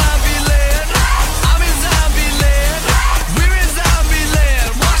 You're in Zombieland, I'm in Zombieland, we're in Zombieland.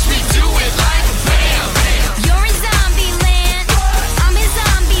 Watch me do it like bam, bam. You're in Zombieland, I'm in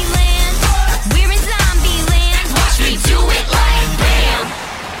Zombieland, we're in Zombieland. Watch me do it like bam.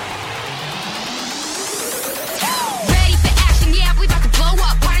 Ready for action, yeah, we about to blow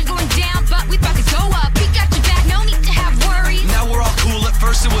up. Party's going down, but we about to go up. We got your back, no need to have worries. Now we're all cool, at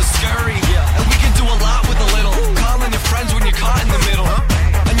first it was scary. And we can do a lot with a little. Calling your friends when you're caught in the middle.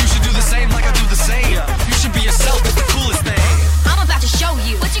 And you should do the same like I do the same. You should be yourself, it's the coolest thing. I'm about to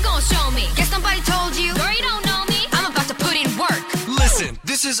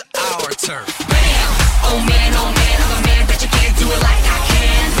this is our turf. Bam! Oh man, I'm a man, bet you can't do it like I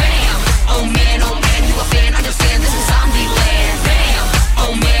can. Bam! Oh man, you a fan, understand this is zombie land. Bam!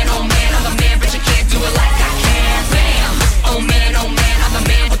 Oh man, I'm a man, bet you can't do it like I can. Bam! Oh man, I'm a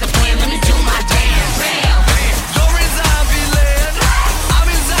man with a plan, let me do my dance. Bam! You're in zombie land, I'm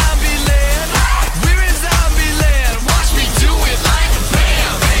in zombie land. We're in zombie land, watch me do it like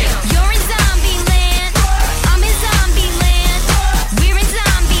bam! You're in zombie land, I'm in zombie land. We're in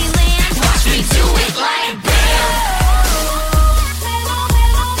zombie land, Watch me do it like bam!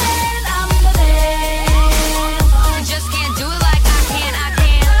 You just can't do it like I can, I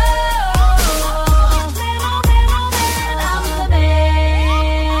can.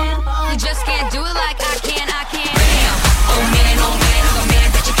 You just can't do it like I can, I can. Bam! Oh man, I'm a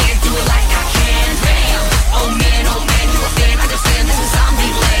man, bet you can't do it like I can. Bam! Oh man, you a fan, understand this is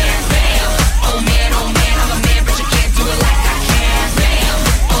zombie land. Bam! Oh man, I'm a man, bet you can't do it like I can. Bam!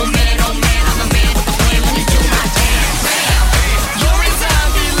 Oh man, I'm a man with a plan, let me do my dance. Bam! You're in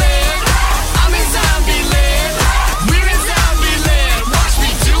zombie land, I'm in zombie land. We're in zombie land, watch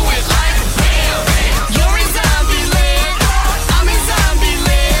me do it like bam! You're in zombie land, I'm in zombie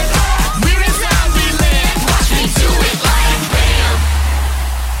land. We're in zombie land, watch me do it like bam!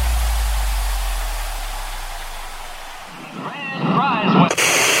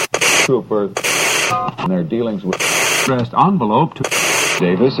 Trooper and their dealings with addressed envelope to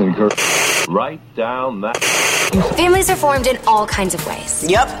Davis and Kirk. Write down that. Families are formed in all kinds of ways.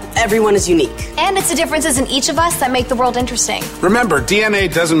 Yep, everyone is unique. And it's the differences in each of us that make the world interesting. Remember,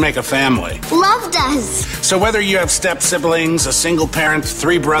 DNA doesn't make a family. Love does. So whether you have step siblings, a single parent,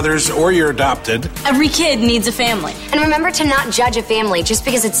 3 brothers, or you're adopted, Every kid needs a family. And remember to not judge a family just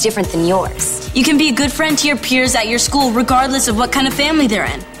because it's different than yours. You can be a good friend to your peers at your school regardless of what kind of family they're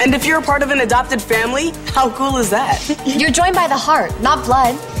in. And if you're a part of an adopted family, how cool is that? You're joined by the heart, not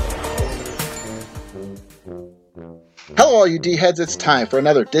blood. Hello, all you D-heads. It's time for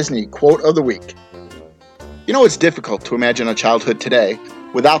another Disney Quote of the Week. You know, it's difficult to imagine a childhood today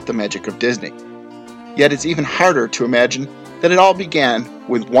without the magic of Disney. Yet it's even harder to imagine that it all began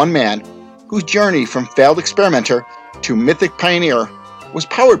with one man whose journey from failed experimenter to mythic pioneer was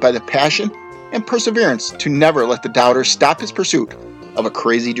powered by the passion and perseverance to never let the doubters stop his pursuit of a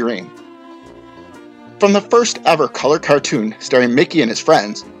crazy dream. From the first ever color cartoon starring Mickey and his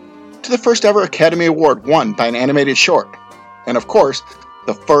friends, to the first ever Academy Award won by an animated short, and of course,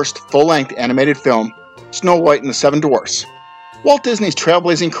 the first full-length animated film, Snow White and the Seven Dwarfs, Walt Disney's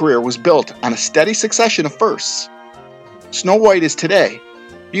trailblazing career was built on a steady succession of firsts. Snow White is today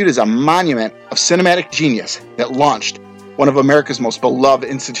viewed as a monument of cinematic genius that launched one of America's most beloved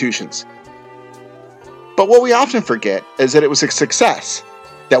institutions. But what we often forget is that it was a success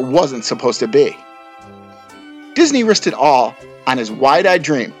that wasn't supposed to be. Disney risked it all on his wide-eyed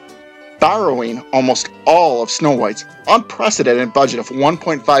dream, borrowing almost all of Snow White's unprecedented budget of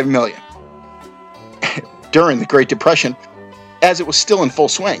 $1.5 million during the Great Depression, as it was still in full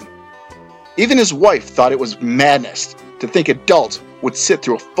swing. Even his wife thought it was madness to think adults would sit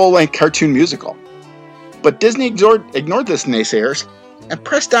through a full-length cartoon musical. But Disney ignored this naysayers and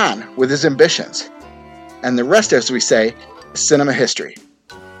pressed on with his ambitions. And the rest, as we say, is cinema history.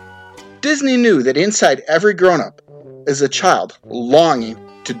 Disney knew that inside every grown-up is a child longing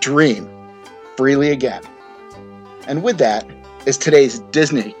to dream freely again. And with that is today's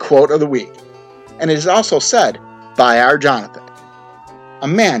Disney Quote of the Week. And it is also said by our Jonathan. A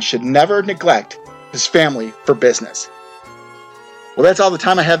man should never neglect his family for business. Well, that's all the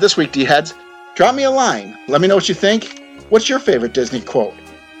time I have this week, D-heads. Drop me a line. Let me know what you think. What's your favorite Disney quote?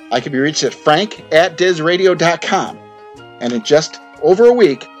 I can be reached at frank@dizradio.com. And in just over a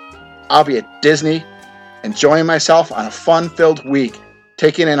week, I'll be at Disney, enjoying myself on a fun-filled week,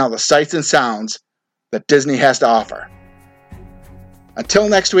 taking in all the sights and sounds that Disney has to offer. Until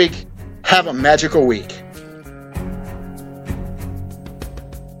next week, have a magical week.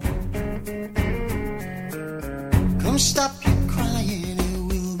 Come stop your crying,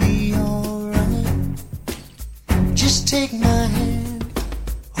 it will be alright. Just take my hand,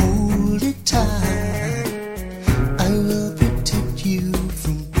 hold it tight. I will protect you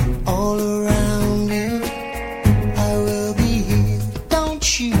from all around you. I will be here,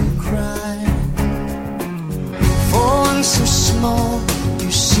 don't you cry. For one so small,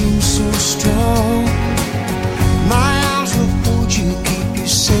 you seem so strong. My arms will hold you, keep you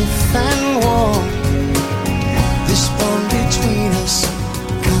safe and warm. This bond between us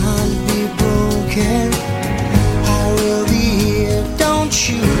can't be broken. I will be here, don't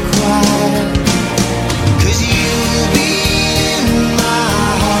you cry. 'Cause you'll be in my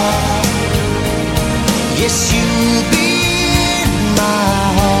heart. Yes, you'll be in my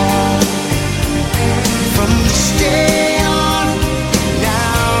heart.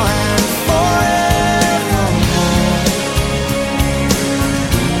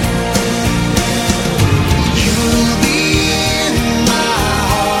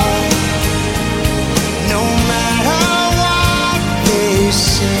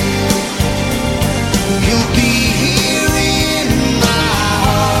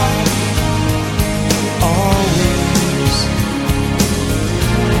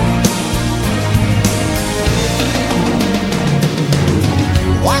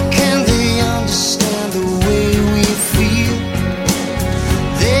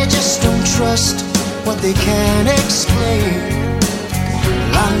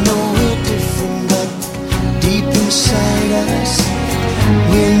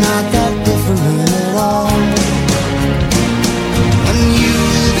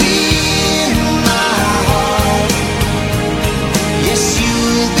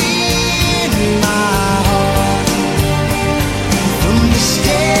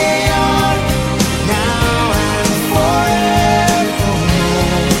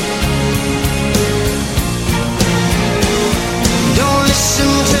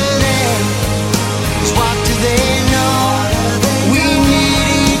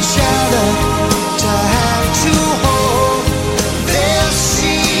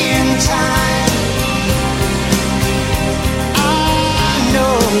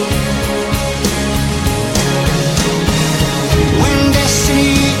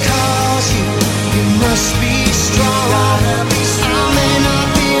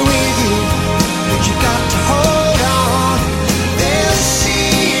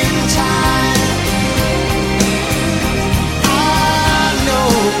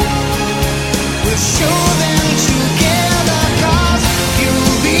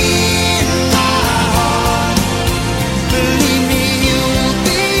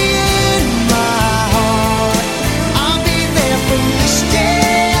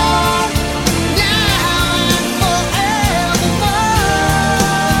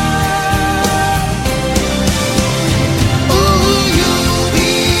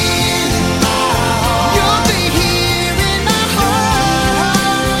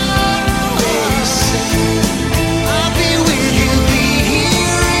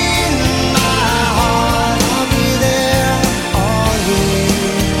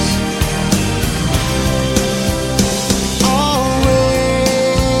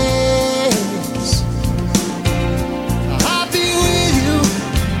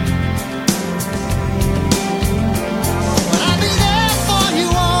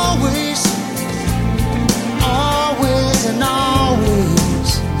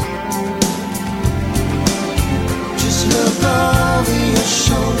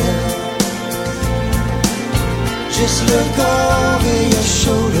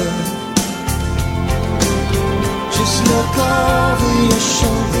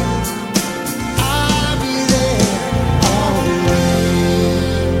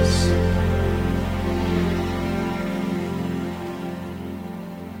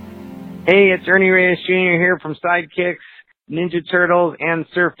 Hey, it's Ernie Reyes Jr. here from Sidekicks, Ninja Turtles, and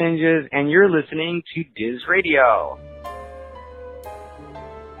Surf Ninjas, and you're listening to Diz Radio.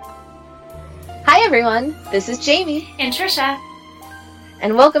 Hi everyone, this is Jamie. And Trisha.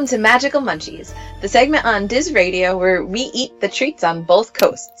 And welcome to Magical Munchies, the segment on Diz Radio where we eat the treats on both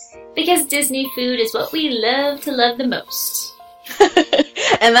coasts. Because Disney food is what we love to love the most.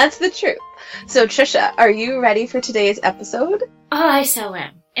 And that's the truth. So Trisha, are you ready for today's episode? Oh, I so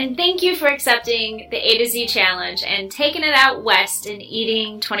am. And thank you for accepting the A to Z challenge and taking it out west and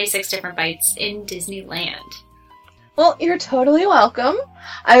eating 26 different bites in Disneyland. Well, you're totally welcome.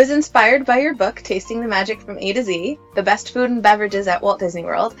 I was inspired by your book, Tasting the Magic from A to Z, the best food and beverages at Walt Disney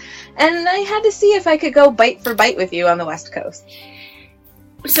World, and I had to see if I could go bite for bite with you on the West Coast.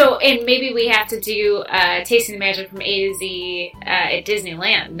 So, and maybe we have to do Tasting the Magic from A to Z at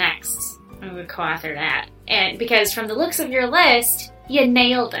Disneyland next. I would co-author that. And because from the looks of your list, you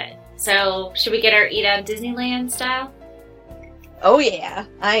nailed it. So, should we get our Eat on Disneyland style? Oh yeah,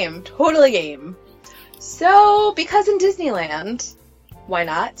 I am totally game. So, because in Disneyland, why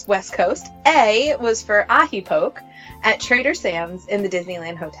not? It's West Coast. A was for ahi poke at Trader Sam's in the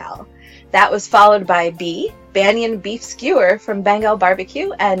Disneyland Hotel. That was followed by B, Banyan beef skewer from Bengal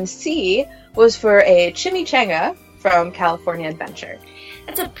Barbecue, and C was for a chimichanga from California Adventure.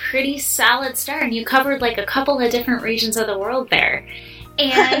 That's a pretty solid start, and you covered like a couple of different regions of the world there.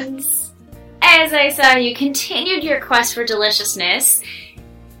 And as I saw, you continued your quest for deliciousness,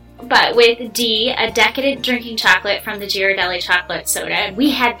 but with D, a decadent drinking chocolate from the Ghirardelli chocolate soda. And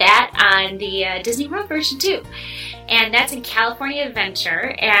we had that on the Disney World version too. And that's in California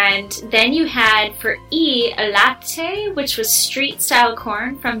Adventure. And then you had for E, a latte, which was street-style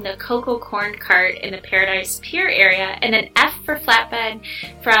corn from the Cocoa Corn Cart in the Paradise Pier area. And then F for flatbread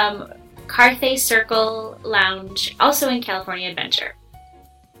from Carthay Circle Lounge, also in California Adventure.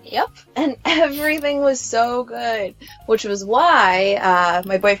 Yep, and everything was so good, which was why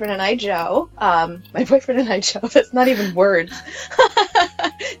my boyfriend and I, Joe, that's not even words,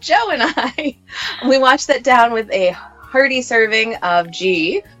 Joe and I, we watched that down with a hearty serving of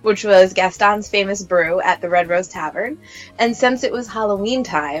G, which was Gaston's famous brew at the Red Rose Tavern, and since it was Halloween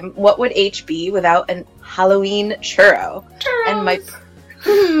time, what would H be without an Halloween churro? And my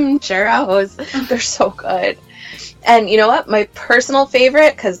churros, they're so good. And you know what? My personal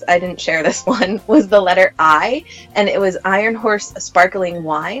favorite, because I didn't share this one, was the letter I, and it was Iron Horse Sparkling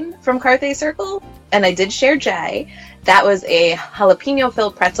Wine from Carthay Circle. And I did share J. That was a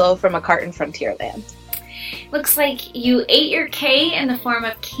jalapeno-filled pretzel from a cart in Frontierland. Looks like you ate your K in the form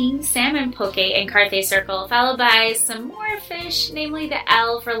of king salmon poke in Carthay Circle, followed by some more fish, namely the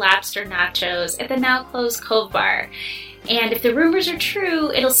L for lobster nachos at the now-closed Cove Bar. And if the rumors are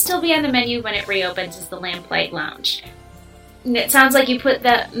true, it'll still be on the menu when it reopens as the Lamplight Lounge. And it sounds like you put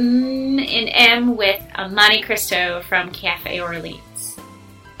the in M with a Monte Cristo from Cafe Orleans.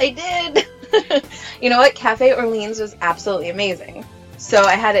 I did! You know what? Cafe Orleans was absolutely amazing. So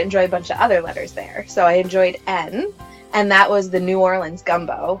I had to enjoy a bunch of other letters there. So I enjoyed N, and that was the New Orleans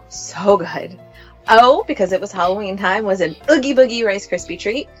gumbo. So good. O, because it was Halloween time, was an Oogie Boogie Rice Krispie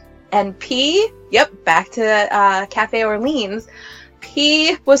treat. And P, yep, back to Cafe Orleans.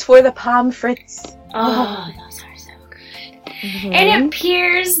 P was for the pommes frites. Oh, those are so good. Mm-hmm. And it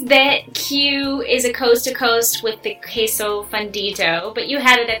appears that Q is a coast-to-coast with the queso fundito, but you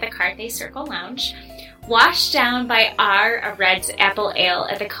had it at the Carthay Circle Lounge. Washed down by R, a Red's Apple Ale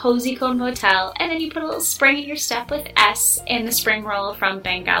at the Cozy Cone Motel, and then you put a little spring in your step with S and the spring roll from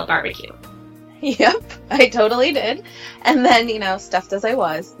Bengal Barbecue. Yep, I totally did. And then, stuffed as I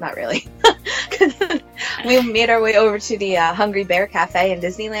was, not really. We made our way over to the Hungry Bear Cafe in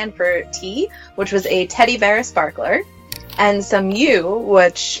Disneyland for tea, which was a teddy bear sparkler, and some U,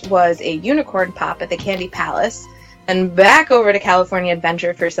 which was a unicorn pop at the Candy Palace, and back over to California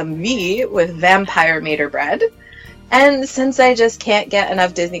Adventure for some V with Vampire Mater bread. And since I just can't get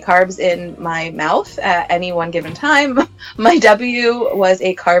enough Disney carbs in my mouth at any one given time, my W was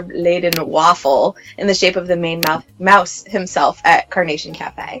a carb-laden waffle in the shape of the main mouse himself at Carnation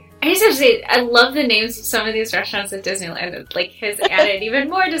Cafe. I just have to say, I love the names of some of these restaurants at Disneyland. It, has added even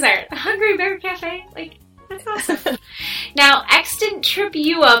more desire. Hungry Bear Cafe, that's awesome. Now, X didn't trip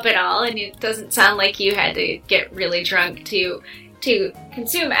you up at all, and it doesn't sound like you had to get really drunk to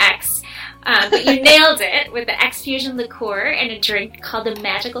consume X. But you nailed it with the X Fusion liqueur and a drink called the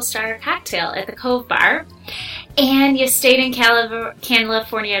Magical Starter Cocktail at the Cove Bar. And you stayed in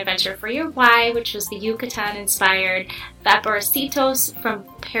California Adventure for your Y, which was the Yucatan-inspired Vaporcitos from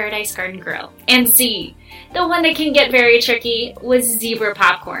Paradise Garden Grill. And Z, the one that can get very tricky, was Zebra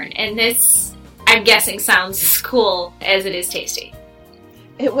Popcorn. And this, I'm guessing, sounds as cool as it is tasty.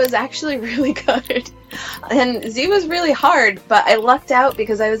 It was actually really good. And Z was really hard, but I lucked out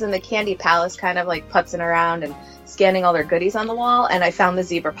because I was in the Candy Palace kind of like putzing around and scanning all their goodies on the wall, and I found the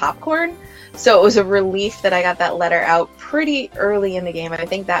zebra popcorn. So it was a relief that I got that letter out pretty early in the game. I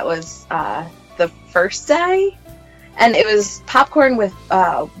think that was the first day. And it was popcorn with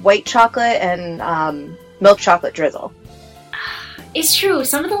white chocolate and milk chocolate drizzle. It's true.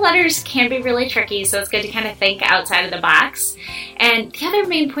 Some of the letters can be really tricky, so it's good to kind of think outside of the box. And the other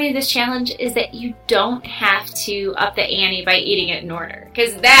main point of this challenge is that you don't have to up the ante by eating it in order,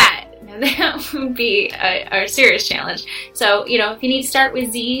 because that would be a serious challenge. So, if you need to start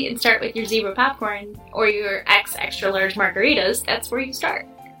with Z and start with your zebra popcorn or your X extra large margaritas, that's where you start.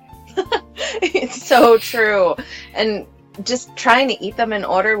 It's so true. And just trying to eat them in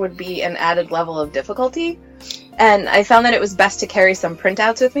order would be an added level of difficulty. And I found that it was best to carry some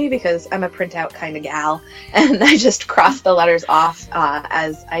printouts with me because I'm a printout kind of gal. And I just crossed the letters off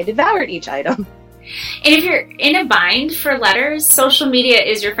as I devoured each item. And if you're in a bind for letters, social media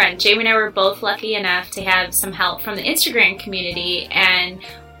is your friend. Jamie and I were both lucky enough to have some help from the Instagram community and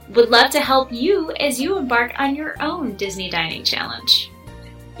would love to help you as you embark on your own Disney Dining Challenge.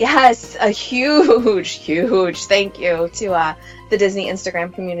 Yes, a huge thank you to the Disney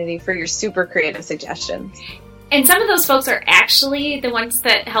Instagram community for your super creative suggestions. And some of those folks are actually the ones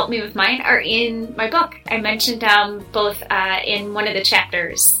that helped me with mine are in my book. I mentioned both in one of the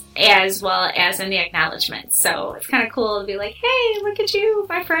chapters as well as in the acknowledgments. So it's kind of cool to be like, hey, look at you,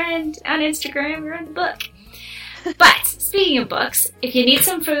 my friend, on Instagram, you're in the book. But speaking of books, if you need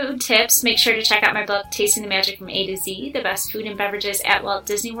some food tips, make sure to check out my book, Tasting the Magic from A to Z, the best food and beverages at Walt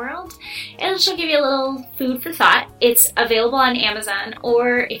Disney World. It'll give you a little food for thought. It's available on Amazon,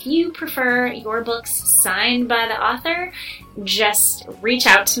 or if you prefer your books signed by the author, just reach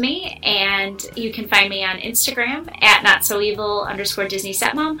out to me, and you can find me on Instagram at NotSoEvil_Disney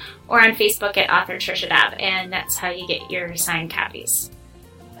Stepmom, or on Facebook at author Trisha Dobb, and that's how you get your signed copies.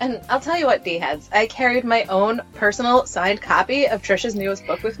 And I'll tell you what, D-Heads, I carried my own personal signed copy of Trisha's newest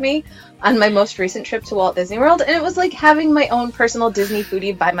book with me on my most recent trip to Walt Disney World, and it was like having my own personal Disney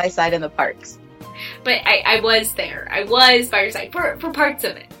foodie by my side in the parks. But I was there. I was by your side for parts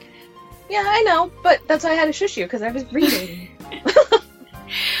of it. Yeah, I know, but that's why I had to shush you, because I was reading.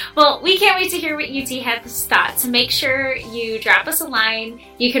 Well, we can't wait to hear what you D-Heads thought, so make sure you drop us a line.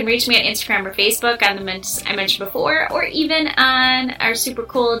 You can reach me on Instagram or Facebook on the mints I mentioned before, or even on our super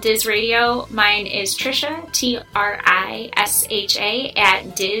cool Diz Radio. Mine is Trisha, TRISHA, at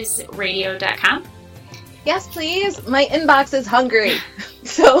DizRadio.com. Yes, please. My inbox is hungry.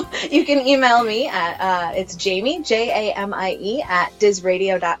 So you can email me at, it's Jamie, JAMIE, at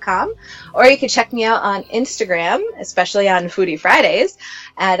DizRadio.com. Or you can check me out on Instagram, especially on Foodie Fridays,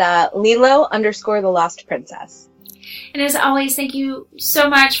 at Lilo_the Lost Princess. And as always, thank you so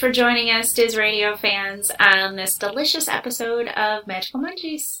much for joining us, Diz Radio fans, on this delicious episode of Magical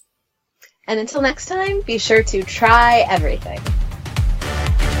Munchies. And until next time, be sure to try everything.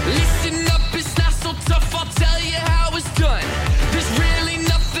 Listen up, it's not so tough, I'll tell you how it's done. There's really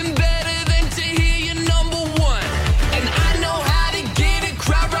nothing better than to hear you number one. And I know how to get a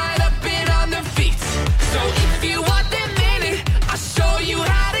crowd right up and on their feet. So if you want that minute, I'll show you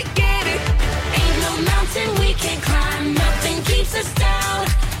how to get it. Ain't no mountain we can't climb, nothing keeps us down.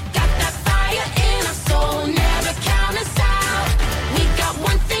 Got that fire in our soul, never count us out. We got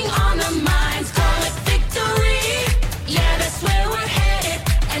one thing on our minds, call it victory. Yeah, that's where we're headed,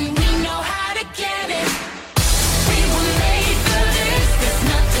 and we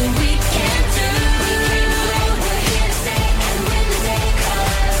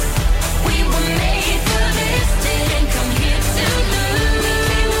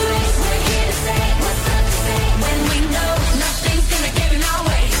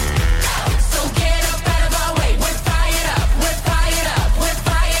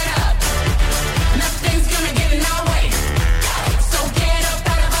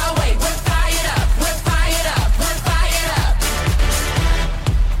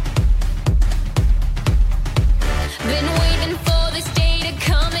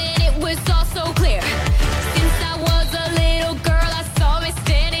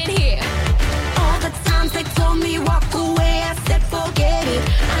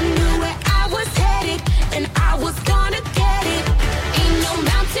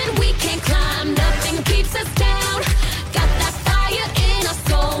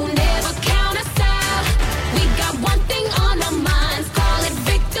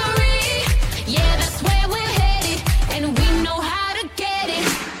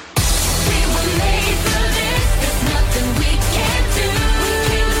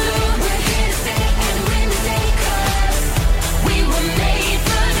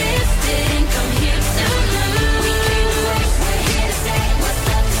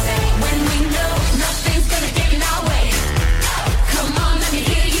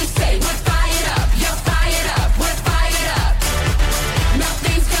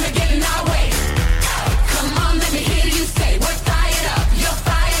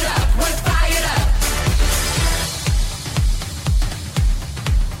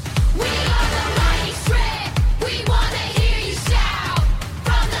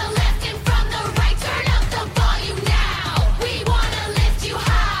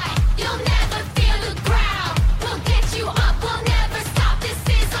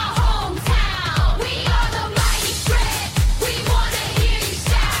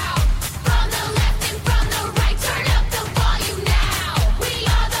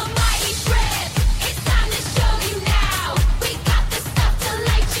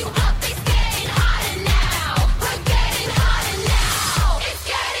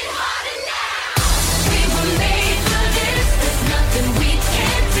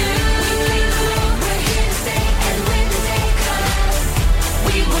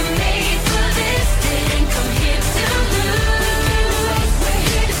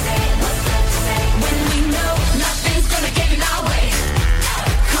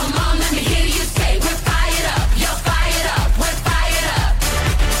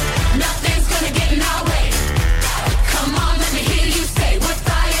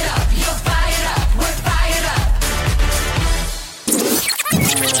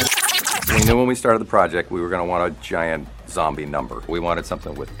knew when we started the project we were going to want a giant zombie number. We wanted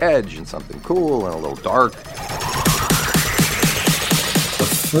something with edge and something cool and a little dark.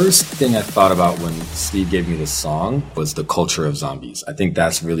 The first thing I thought about when Steve gave me this song was the culture of zombies. I think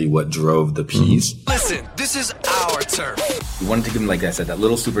that's really what drove the piece. Listen, this is our turf. We wanted to give him, like I said, that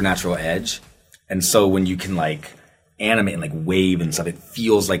little supernatural edge. And so when you can like animate and like wave and stuff, it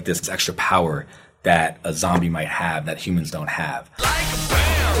feels like this extra power that a zombie might have that humans don't have.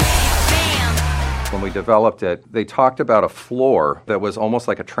 When we developed it, they talked about a floor that was almost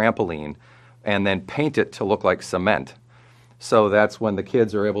like a trampoline and then paint it to look like cement. So that's when the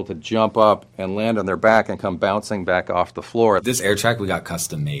kids are able to jump up and land on their back and come bouncing back off the floor. This air track we got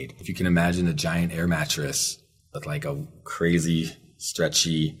custom made. If you can imagine a giant air mattress with like a crazy,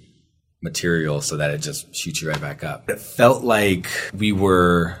 stretchy material so that it just shoots you right back up. It felt like we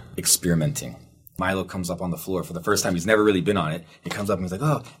were experimenting. Milo comes up on the floor for the first time. He's never really been on it. He comes up and he's like,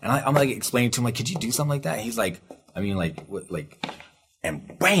 oh, and I'm like explaining to him, like, could you do something like that? And he's like, I mean, like, what, like,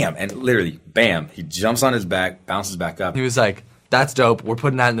 and bam, and literally, bam, he jumps on his back, bounces back up. He was like, that's dope. We're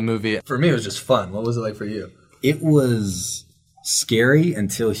putting that in the movie. For me, it was just fun. What was it like for you? It was scary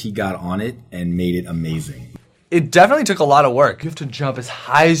until he got on it and made it amazing. It definitely took a lot of work. You have to jump as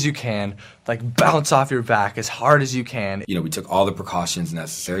high as you can, like bounce off your back as hard as you can. You know, we took all the precautions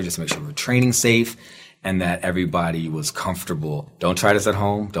necessary just to make sure we're training safe and that everybody was comfortable. Don't try this at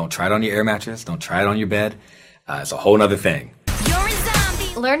home. Don't try it on your air mattress. Don't try it on your bed. It's a whole nother thing.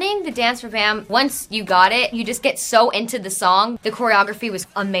 Learning the dance for BAM, once you got it, you just get so into the song. The choreography was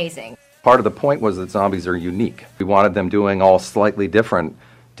amazing. Part of the point was that zombies are unique. We wanted them doing all slightly different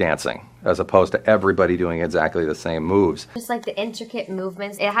dancing as opposed to everybody doing exactly the same moves. Just like the intricate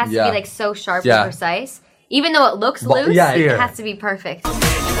movements, it has to Yeah. be like so sharp and precise. Even though it looks loose, it has to be perfect.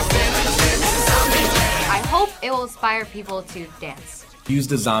 I hope it will inspire people to dance. Use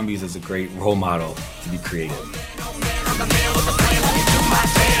the zombies as a great role model to be creative.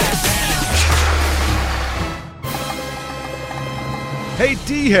 Hey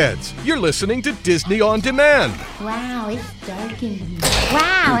D-heads, you're listening to Disney On Demand. Wow, it's dark in here.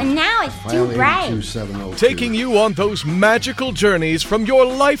 Wow, and now it's too bright. Taking you on those magical journeys from your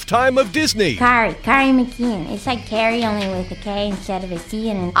lifetime of Disney. Carrie McKeon. It's like Carrie, only with a K instead of a C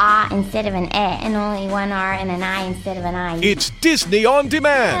and an A instead of an E, and only one R and an I instead of an I. It's Disney On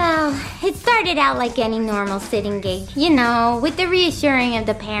Demand. Well, it started out like any normal sitting gig, you know, with the reassuring of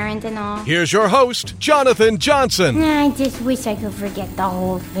the parent and all. Here's your host, Jonathan Johnson. I just wish I could forget the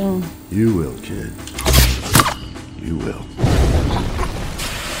whole thing. You will, kid. You will.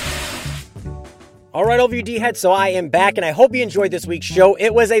 All right, all of you D-heads, so I am back, and I hope you enjoyed this week's show.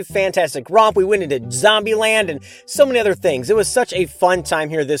 It was a fantastic romp. We went into Zombieland and so many other things. It was such a fun time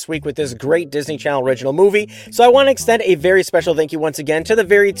here this week with this great Disney Channel original movie. So I want to extend a very special thank you once again to the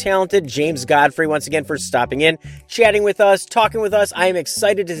very talented James Godfrey once again for stopping in, chatting with us, talking with us. I am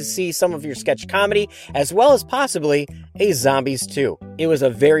excited to see some of your sketch comedy, as well as possibly a Zombies 2. It was a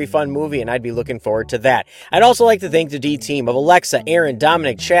very fun movie, and I'd be looking forward to that. I'd also like to thank the D team of Alexa, Aaron,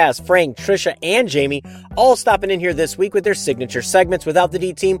 Dominic, Chaz, Frank, Trisha, and Jamie, all stopping in here this week with their signature segments. Without the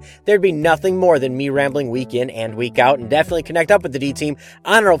D team, there'd be nothing more than me rambling week in and week out. And definitely connect up with the D team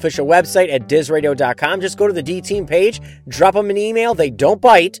on our official website at DizRadio.com. Just go to the D team page, drop them an email. They don't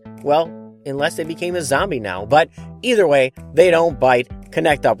bite. Well, unless they became a zombie now. But either way, they don't bite.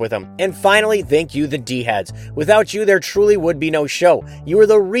 Connect up with them. And finally, thank you, the D-heads. Without you, there truly would be no show. You are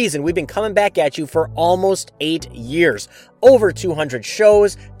the reason we've been coming back at you for almost 8 years. Over 200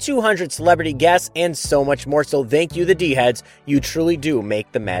 shows, 200 celebrity guests, and so much more. So thank you, the D-heads. You truly do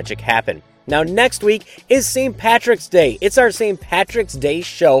make the magic happen. Now, next week is St. Patrick's Day. It's our St. Patrick's Day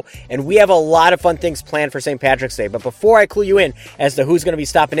show, and we have a lot of fun things planned for St. Patrick's Day. But before I clue you in as to who's going to be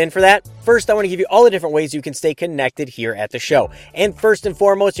stopping in for that, first I want to give you all the different ways you can stay connected here at the show. And first and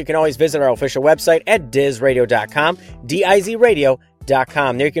foremost, you can always visit our official website at DizRadio.com,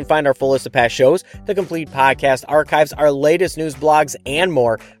 DizRadio.com. There you can find our full list of past shows, the complete podcast archives, our latest news blogs, and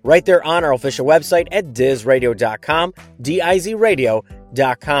more right there on our official website at DizRadio.com, DizRadio.com.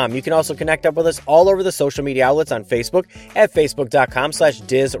 You can also connect up with us all over the social media outlets on Facebook at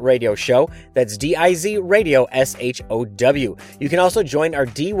Facebook.com/DizRadioShow. That's DIZ Radio SHOW. You can also join our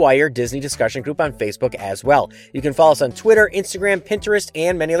D-Wire Disney discussion group on Facebook as well. You can follow us on Twitter, Instagram, Pinterest,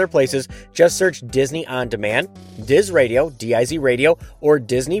 and many other places. Just search Disney On Demand, Diz Radio, DIZ Radio, or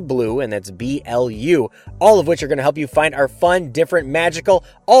Disney Blue, and that's BLU, all of which are going to help you find our fun, different, magical,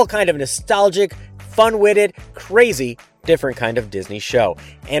 all kind of nostalgic, fun-witted, crazy, different kind of Disney show.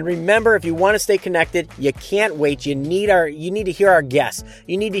 And remember, if you want to stay connected, you can't wait. You need to hear our guests.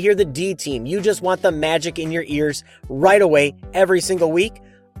 You need to hear the D team. You just want the magic in your ears right away every single week.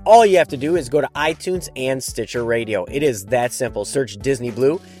 All you have to do is go to iTunes and Stitcher Radio. It is that simple. Search Disney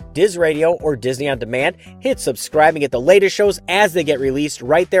Blue, Diz Radio, or Disney On Demand. Hit subscribe and get the latest shows as they get released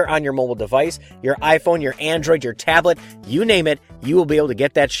right there on your mobile device, your iPhone, your Android, your tablet, you name it. You will be able to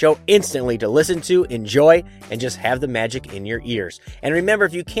get that show instantly to listen to, enjoy, and just have the magic in your ears. And remember,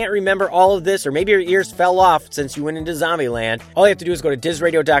 if you can't remember all of this, or maybe your ears fell off since you went into Zombieland, all you have to do is go to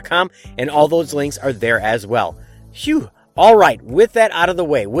DizRadio.com, and all those links are there as well. Phew. All right, with that out of the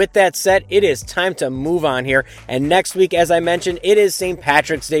way, with that said, it is time to move on here. And next week, as I mentioned, it is St.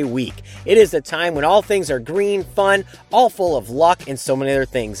 Patrick's Day week. It is the time when all things are green, fun, all full of luck, and so many other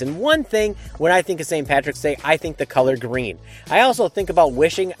things. And one thing, when I think of St. Patrick's Day, I think the color green. I also think about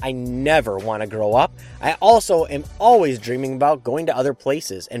wishing I never want to grow up. I also am always dreaming about going to other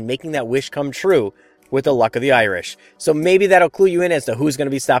places and making that wish come true with the luck of the Irish. So maybe that'll clue you in as to who's going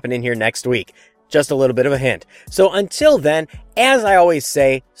to be stopping in here next week. Just a little bit of a hint. So until then, as I always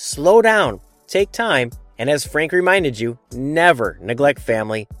say, slow down, take time, and as Frank reminded you, never neglect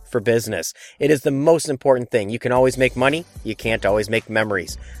family for business. It is the most important thing. You can always make money. You can't always make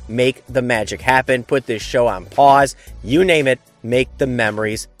memories. Make the magic happen. Put this show on pause. You name it. Make the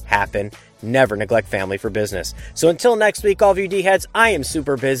memories happen. Never neglect family for business. So until next week, all of you D-heads, I am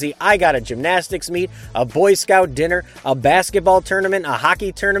super busy. I got a gymnastics meet, a Boy Scout dinner, a basketball tournament, a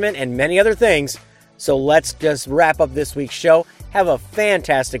hockey tournament, and many other things. So let's just wrap up this week's show. Have a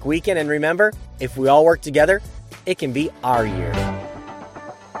fantastic weekend. And remember, if we all work together, it can be our year.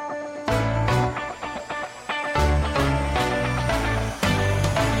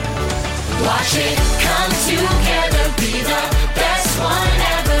 Watch it come together, be the best one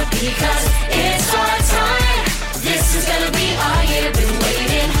ever, because it's our time. This is gonna be our year. Been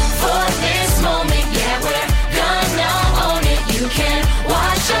waiting for this moment. Yeah, we're gonna own it. You can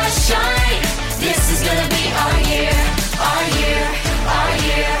watch us shine. This is gonna be our year, our year, our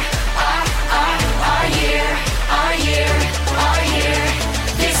year, our year, our year, our year.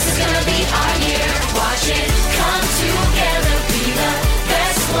 This is gonna be our year. Watch it come together, be the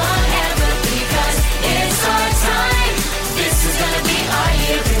best one ever, because it's our time. This is gonna be our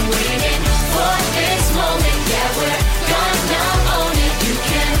year. Been waiting for this moment. Yeah, we're gonna own it. You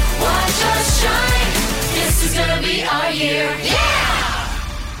can watch us shine. This is gonna be our year. Yeah!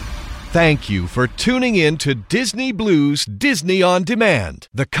 Thank you for tuning in to Disney Blues Disney On Demand.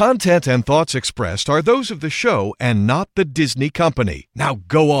 The content and thoughts expressed are those of the show and not the Disney Company. Now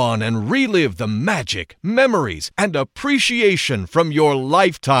go on and relive the magic, memories, and appreciation from your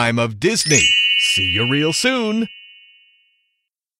lifetime of Disney. See you real soon.